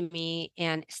happened to me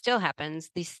and still happens,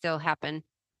 these still happen.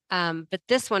 But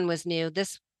this one was new.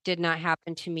 This did not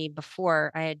happen to me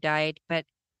before I had died, but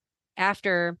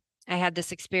after I had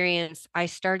this experience, I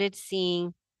started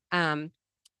seeing um,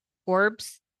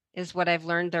 orbs, is what I've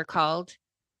learned they're called.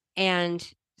 And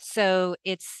so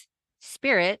it's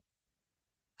spirit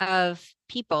of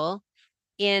people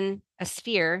in a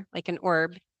sphere, like an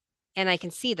orb, and I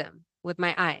can see them with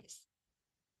my eyes.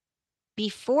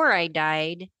 Before I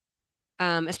died,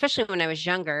 especially when I was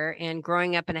younger and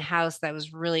growing up in a house that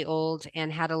was really old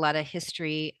and had a lot of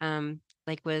history,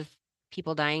 like with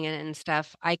people dying in it and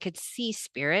stuff, I could see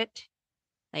spirit,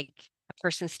 like a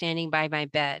person standing by my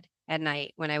bed at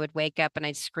night when I would wake up and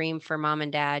I'd scream for mom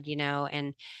and dad,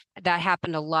 and that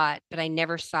happened a lot, but I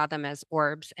never saw them as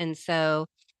orbs. And so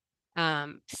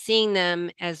seeing them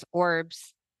as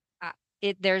orbs,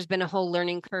 there's been a whole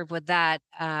learning curve with that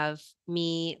of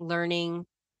me learning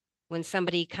when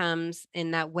somebody comes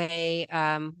in that way,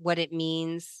 what it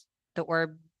means. The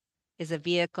orb is a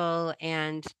vehicle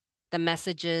and the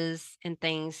messages and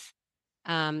things.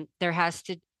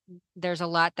 There's a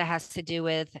lot that has to do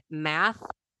with math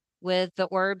with the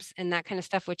orbs and that kind of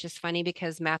stuff, which is funny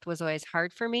because math was always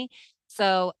hard for me.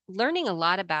 So learning a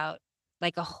lot about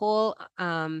like a whole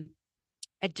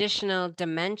additional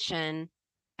dimension,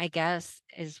 I guess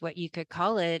is what you could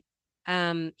call it,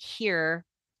 here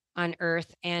on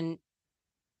Earth and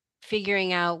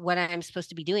figuring out what I'm supposed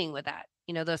to be doing with that,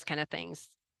 those kind of things.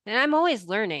 And I'm always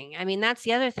learning. I mean, that's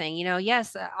the other thing,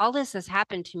 yes, all this has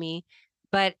happened to me,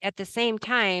 but at the same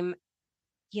time,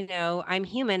 I'm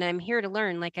human. I'm here to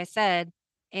learn, like I said.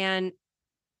 And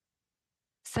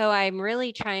so I'm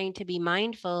really trying to be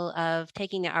mindful of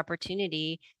taking the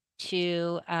opportunity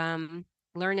to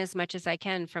learn as much as I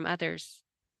can from others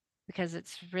because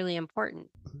it's really important.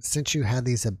 Since you had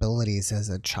these abilities as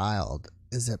a child,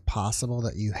 is it possible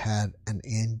that you had an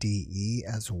NDE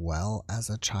as well as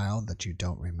a child that you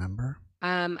don't remember?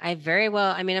 I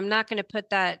mean, I'm not going to put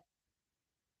that,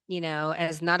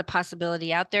 as not a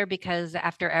possibility out there because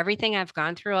after everything I've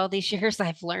gone through all these years,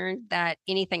 I've learned that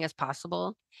anything is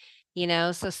possible,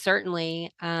 so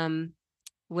certainly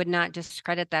would not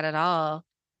discredit that at all.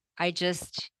 I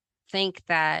just think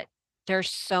that there's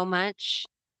so much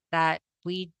that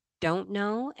we don't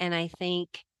know. And I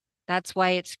think that's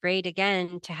why it's great,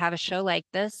 again, to have a show like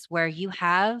this where you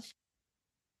have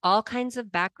all kinds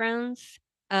of backgrounds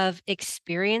of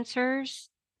experiencers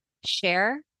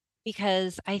share,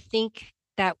 because I think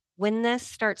that when this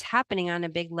starts happening on a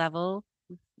big level,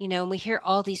 and we hear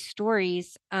all these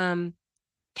stories,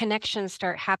 connections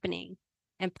start happening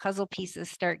and puzzle pieces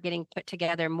start getting put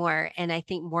together more. And I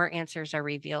think more answers are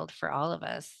revealed for all of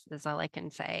us, is all I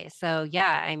can say. So,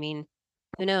 yeah, I mean,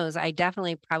 who knows? I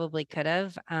definitely probably could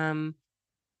have.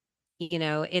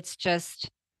 It's just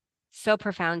so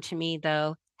profound to me,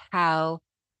 though, how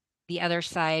the other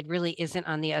side really isn't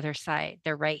on the other side.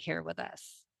 They're right here with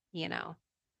us,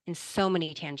 in so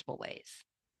many tangible ways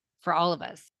for all of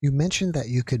us. You mentioned that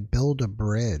you could build a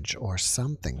bridge or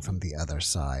something from the other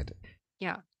side.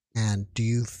 Yeah. And do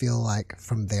you feel like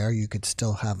from there you could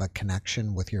still have a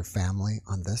connection with your family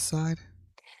on this side?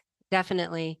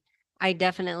 Definitely. I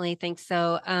definitely think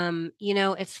so.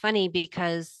 It's funny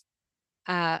because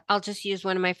I'll just use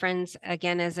one of my friends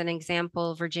again as an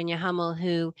example, Virginia Hummel,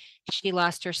 who she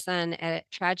lost her son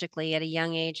tragically at a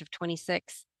young age of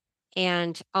 26.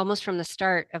 And almost from the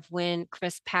start of when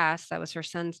Chris passed, that was her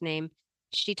son's name,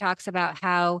 she talks about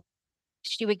how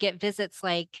she would get visits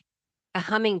like a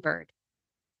hummingbird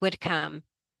would come,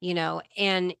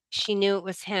 and she knew it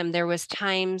was him. There was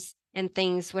times and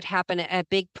things would happen, a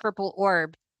big purple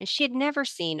orb, and she had never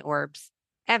seen orbs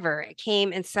ever. It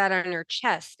came and sat on her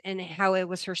chest and how it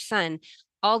was her son.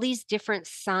 All these different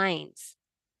signs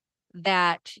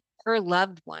that her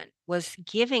loved one was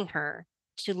giving her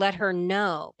to let her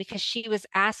know, because she was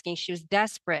asking, she was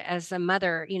desperate as a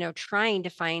mother, trying to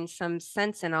find some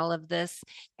sense in all of this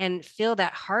and feel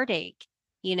that heartache,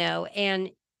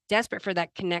 and desperate for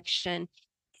that connection.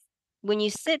 When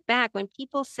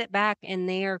people sit back and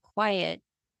they are quiet,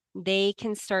 they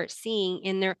can start seeing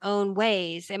in their own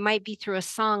ways. It might be through a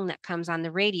song that comes on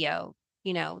the radio.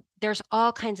 There's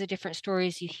all kinds of different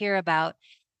stories you hear about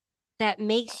that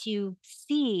makes you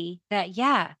see that,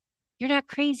 yeah, you're not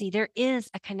crazy. There is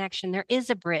a connection, there is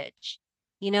a bridge,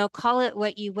 call it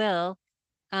what you will.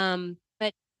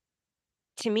 But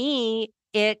to me,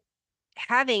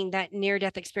 having that near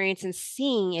death experience and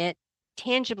seeing it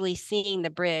tangibly seeing the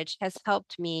bridge has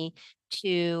helped me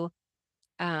to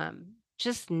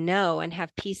just know and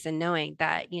have peace in knowing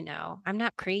that, I'm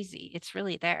not crazy. It's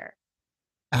really there.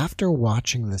 After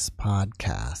watching this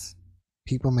podcast,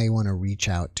 people may want to reach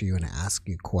out to you and ask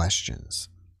you questions.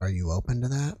 Are you open to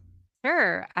that?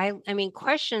 Sure. I mean,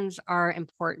 questions are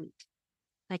important.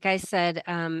 Like I said,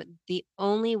 the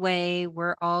only way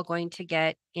we're all going to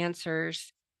get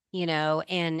answers,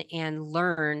 and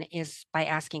learn is by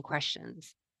asking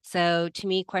questions. So to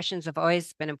me, questions have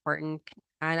always been important.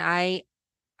 And I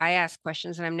ask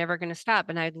questions and I'm never going to stop.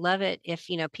 And I'd love it if,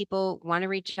 people want to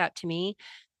reach out to me.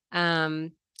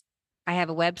 Um, I have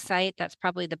a website. That's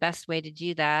probably the best way to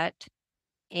do that.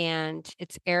 And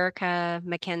it's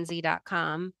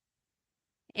ericamckenzie.com.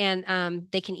 And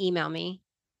they can email me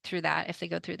through that if they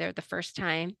go through there the first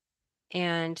time.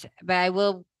 But I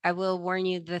will warn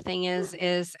you, the thing is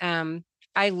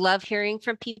I love hearing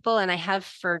from people and I have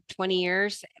for 20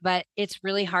 years, but it's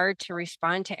really hard to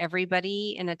respond to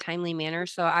everybody in a timely manner.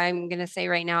 So I'm going to say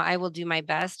right now, I will do my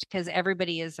best because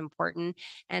everybody is important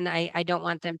and I don't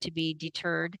want them to be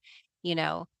deterred,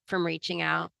 from reaching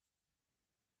out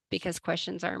because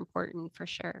questions are important for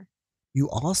sure. You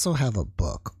also have a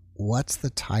book. What's the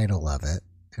title of it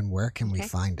and where can we Okay.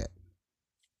 find it?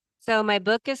 So my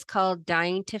book is called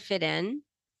Dying to Fit In.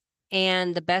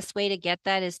 And the best way to get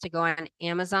that is to go on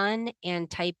Amazon and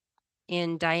type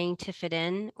in Dying to Fit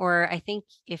In. Or I think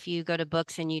if you go to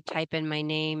books and you type in my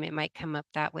name, it might come up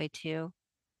that way too.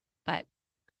 But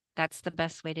that's the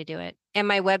best way to do it. And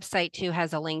my website too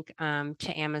has a link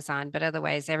to Amazon, but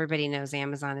otherwise everybody knows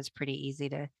Amazon is pretty easy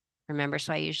to remember.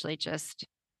 So I usually just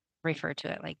refer to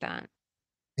it like that.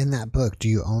 In that book, do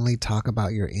you only talk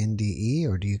about your NDE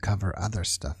or do you cover other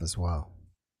stuff as well?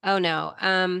 Oh no.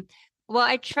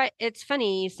 Well, it's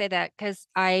funny you say that because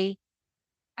I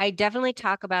definitely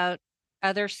talk about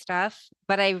other stuff,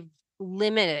 but I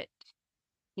limit it.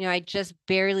 I just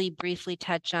barely briefly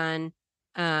touch on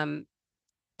um,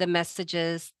 the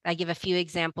messages. I give a few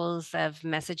examples of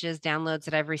messages, downloads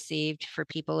that I've received for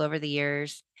people over the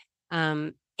years.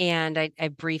 And I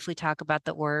briefly talk about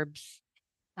the orbs.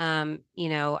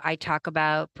 I talk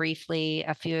about briefly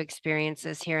a few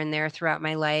experiences here and there throughout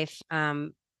my life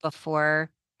before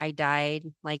I died,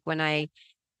 like when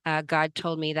God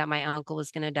told me that my uncle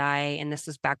was going to die, and this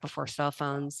was back before cell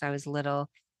phones. I was little,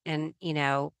 and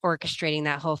orchestrating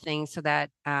that whole thing so that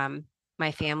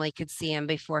my family could see him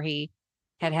before he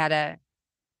had a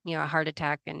heart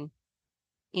attack, and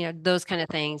those kind of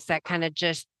things that kind of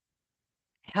just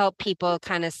help people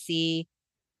kind of see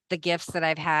the gifts that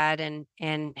I've had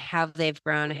and how they've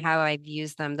grown, how I've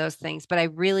used them, those things. But I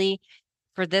really,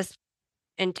 for this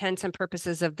intents and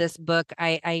purposes of this book,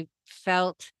 I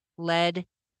felt led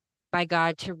by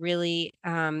God to really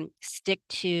stick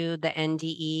to the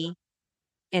NDE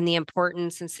and the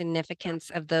importance and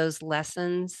significance of those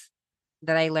lessons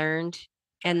that I learned.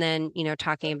 And then,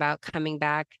 talking about coming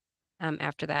back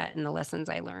after that and the lessons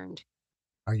I learned.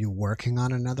 Are you working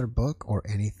on another book or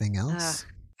anything Uh, else?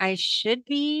 I should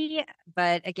be,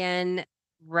 but again,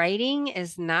 writing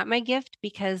is not my gift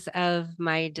because of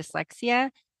my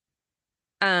dyslexia.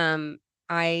 Um,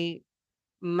 I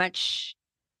much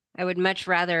I would much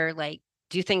rather like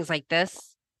do things like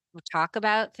this, talk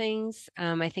about things.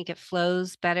 I think it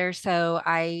flows better. So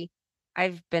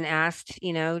I've been asked,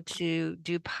 to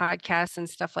do podcasts and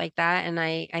stuff like that. And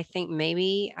I think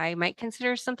maybe I might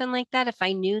consider something like that if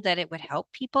I knew that it would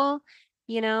help people,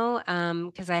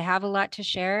 because I have a lot to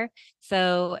share.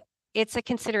 So it's a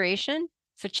consideration.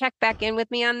 So check back in with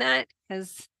me on that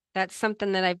because that's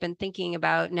something that I've been thinking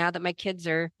about now that my kids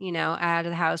are, out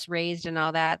of the house, raised and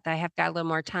all that, that I have got a little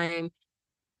more time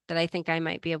that I think I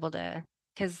might be able to,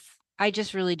 because I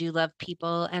just really do love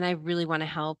people and I really want to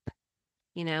help,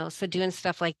 so doing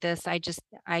stuff like this, I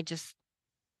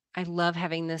love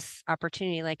having this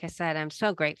opportunity. Like I said, I'm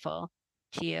so grateful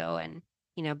to you and,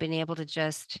 being able to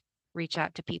just reach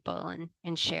out to people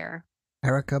and share.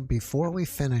 Erica, before we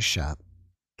finish up,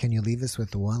 can you leave us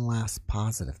with one last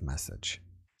positive message?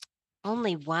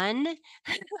 Only one?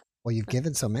 Well, you've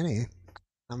given so many.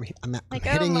 I'm Like, oh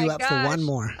hitting my you up for one gosh.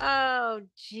 more. Oh,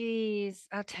 geez.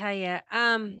 I'll tell you.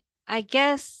 I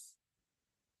guess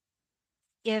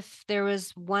if there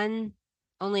was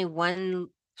only one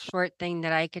short thing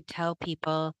that I could tell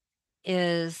people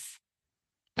is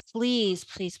please,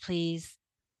 please, please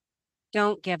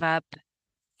don't give up.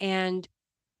 And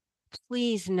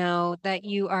please know that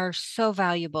you are so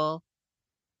valuable.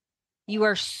 You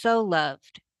are so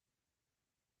loved.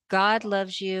 God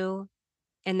loves you.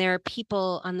 And there are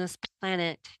people on this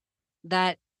planet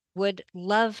that would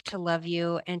love to love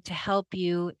you and to help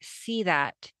you see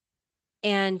that.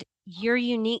 And your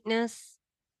uniqueness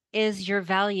is your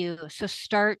value. So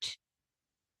start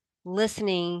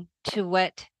listening to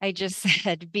what I just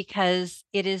said, because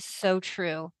it is so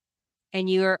true. And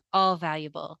you are all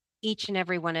valuable, each and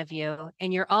every one of you.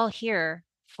 And you're all here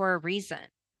for a reason.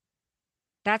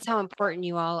 That's how important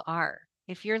you all are.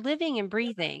 If you're living and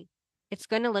breathing, it's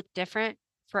going to look different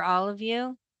for all of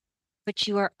you, but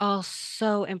you are all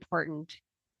so important.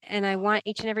 And I want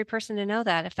each and every person to know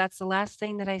that. If that's the last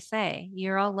thing that I say,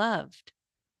 you're all loved.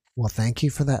 Well, thank you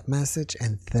for that message,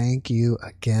 and thank you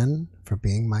again for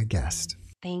being my guest.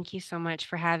 Thank you so much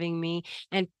for having me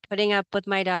and putting up with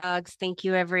my dogs. Thank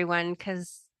you, everyone,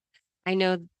 because I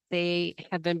know they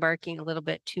have been barking a little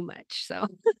bit too much. So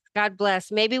God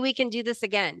bless. Maybe we can do this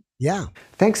again. Yeah.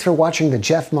 Thanks for watching the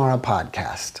Jeff Mara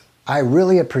podcast. I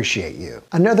really appreciate you.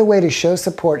 Another way to show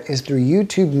support is through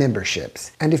YouTube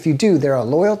memberships. And if you do, there are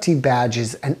loyalty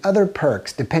badges and other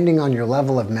perks depending on your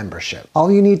level of membership.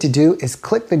 All you need to do is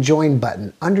click the join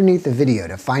button underneath the video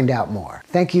to find out more.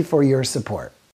 Thank you for your support.